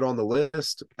wanted to put on the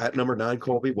list at number 9,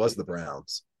 Colby, was the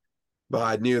Browns. But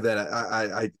I knew that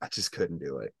I just couldn't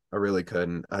do it. I really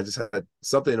couldn't. I just had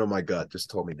something on my gut just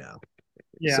told me no.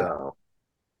 Yeah. So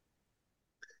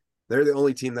they're the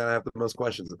only team that I have the most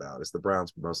questions about. Is the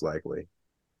Browns most likely?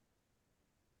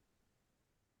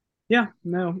 Yeah,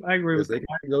 no, I agree with they can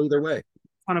go either way.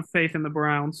 Ton of faith in the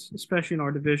Browns, especially in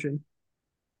our division.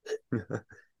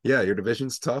 Yeah, your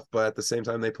division's tough, but at the same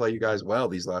time, they play you guys well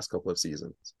these last couple of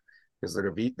seasons because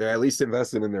they're at least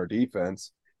invested in their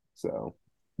defense. So.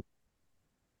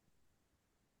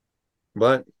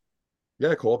 But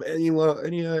yeah, Cole, any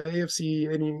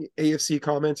AFC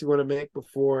comments you want to make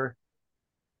before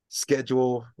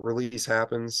schedule release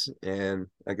happens and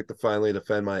I get to finally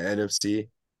defend my NFC?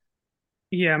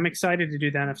 Yeah, I'm excited to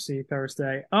do the NFC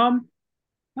Thursday.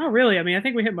 Not really. I mean, I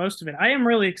think we hit most of it. I am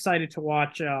really excited to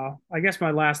watch. I guess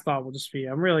my last thought will just be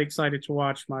I'm really excited to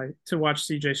watch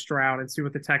CJ Stroud and see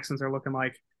what the Texans are looking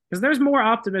like because there's more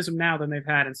optimism now than they've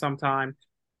had in some time.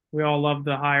 We all love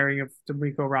the hiring of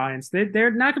DeMeco Ryans. They're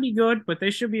not going to be good, but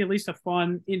they should be at least a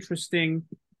fun, interesting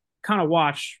kind of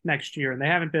watch next year. And they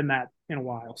haven't been that in a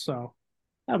while. So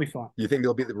that'll be fun. You think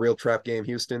they'll be the real trap game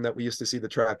Houston that we used to see, the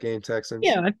trap game Texans?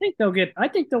 Yeah, I think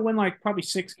they'll win like probably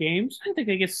 6 games. I think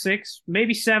they get 6,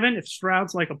 maybe 7 if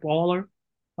Stroud's like a baller.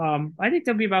 I think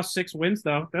there'll be about 6 wins,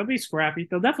 though. They'll be scrappy.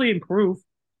 They'll definitely improve.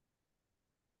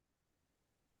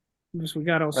 I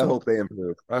hope they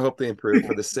improve. I hope they improve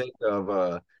for the sake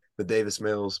of the Davis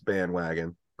Mills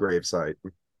bandwagon gravesite.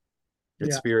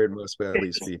 Its spirit must at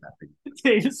least be happy.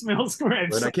 Davis Mills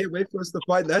gravesite. And I can't wait for us to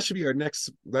find. That should be our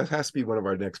next. That has to be one of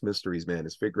our next mysteries, man.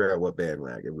 Is figure out what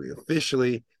bandwagon we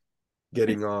officially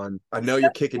getting on. I know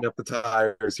you're kicking up the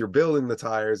tires. You're building the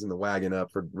tires and the wagon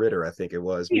up for Ritter, I think it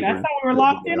was. Dude, I thought we were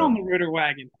locked in on the Ritter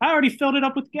wagon. I already filled it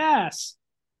up with gas.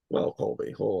 Well,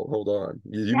 Colby, hold on.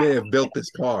 You may have built this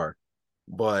car,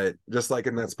 but just like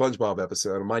in that SpongeBob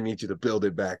episode, I might need you to build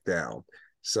it back down.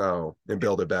 So, and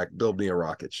build me a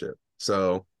rocket ship.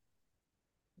 So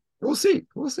we'll see.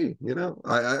 We'll see. You know,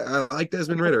 I like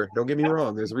Desmond Ritter. Don't get me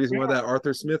wrong. There's a reason why that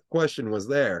Arthur Smith question was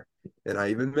there. And I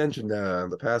even mentioned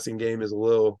the passing game is a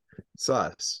little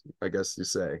sus, I guess you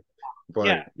say.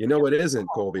 But you know what isn't,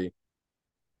 Colby?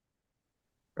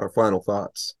 Our final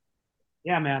thoughts.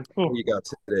 Yeah, man. Cool. What you got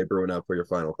today brewing up for your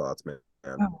final thoughts, man?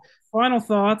 Final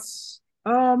thoughts.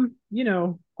 You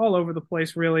know, all over the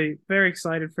place, really. Very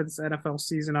excited for this NFL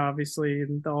season, obviously,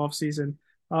 and the off season.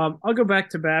 I'll go back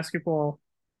to basketball.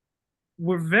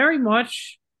 We're very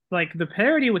much like the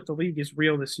parity with the league is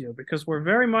real this year because we're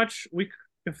very much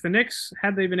if the Knicks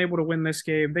had they been able to win this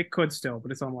game, they could still,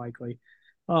 but it's unlikely.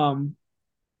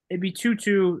 It'd be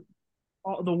 2-2.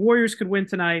 The Warriors could win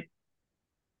tonight.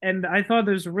 And I thought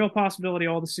there's a real possibility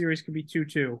all the series could be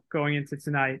 2-2 going into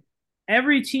tonight.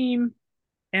 Every team,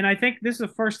 and I think this is the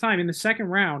first time in the second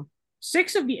round,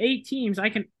 6 of the 8 teams I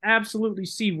can absolutely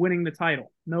see winning the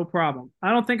title. No problem.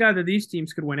 I don't think either of these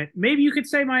teams could win it. Maybe you could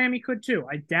say Miami could too.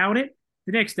 I doubt it.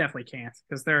 The Knicks definitely can't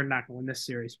because they're not going to win this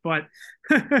series. But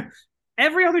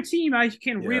every other team I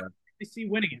can really see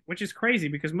winning it, which is crazy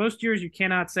because most years you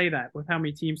cannot say that with how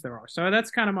many teams there are. So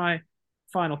that's kind of my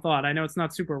final thought. I know it's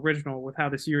not super original with how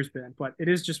this year's been, but it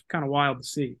is just kind of wild to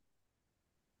see.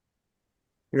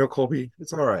 You know, Colby,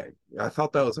 it's all right. I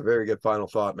thought that was a very good final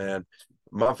thought, man.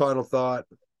 My final thought.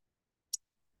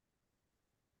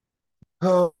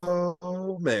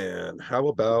 Oh man, how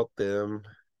about them?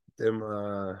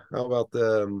 How about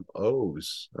them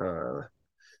O's?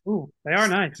 Ooh, they are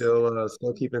nice.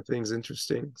 Still keeping things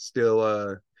interesting.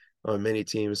 Still many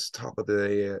teams top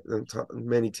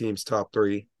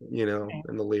 3, you know,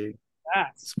 in the league.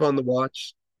 It's fun to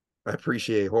watch. I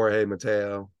appreciate Jorge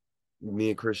Mateo. Me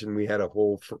and Christian, we had a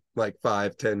whole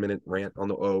 5-10 minute rant on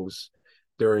the O's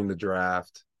during the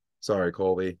draft. Sorry,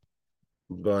 Colby,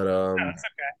 but that's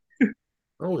okay.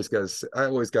 I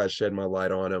always got to shed my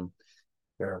light on them.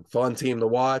 They're a fun team to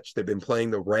watch. They've been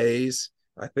playing the Rays.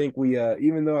 I think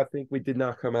even though I think we did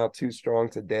not come out too strong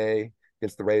today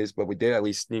against the Rays, but we did at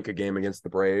least sneak a game against the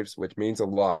Braves, which means a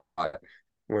lot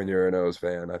when you're an O's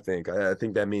fan. I think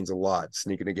that means a lot,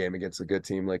 sneaking a game against a good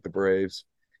team like the Braves,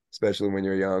 especially when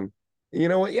you're young. You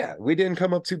know what? Yeah, we didn't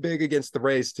come up too big against the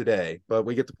Rays today, but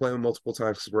we get to play them multiple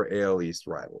times because we're AL East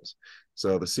rivals.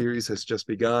 So the series has just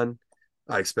begun.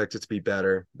 I expect it to be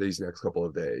better these next couple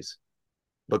of days.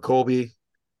 But Colby,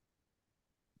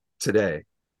 today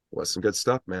was some good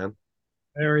stuff, man.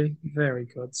 Very, very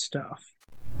good stuff.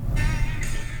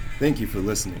 Thank you for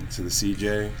listening to the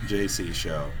CJJC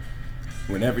Show.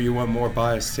 Whenever you want more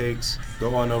biased takes,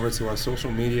 go on over to our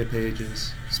social media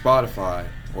pages, Spotify,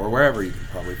 or wherever you can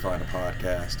probably find a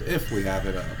podcast, if we have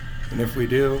it up. And if we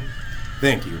do,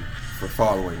 thank you for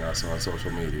following us on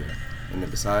social media. And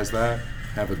besides that,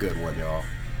 have a good one, y'all.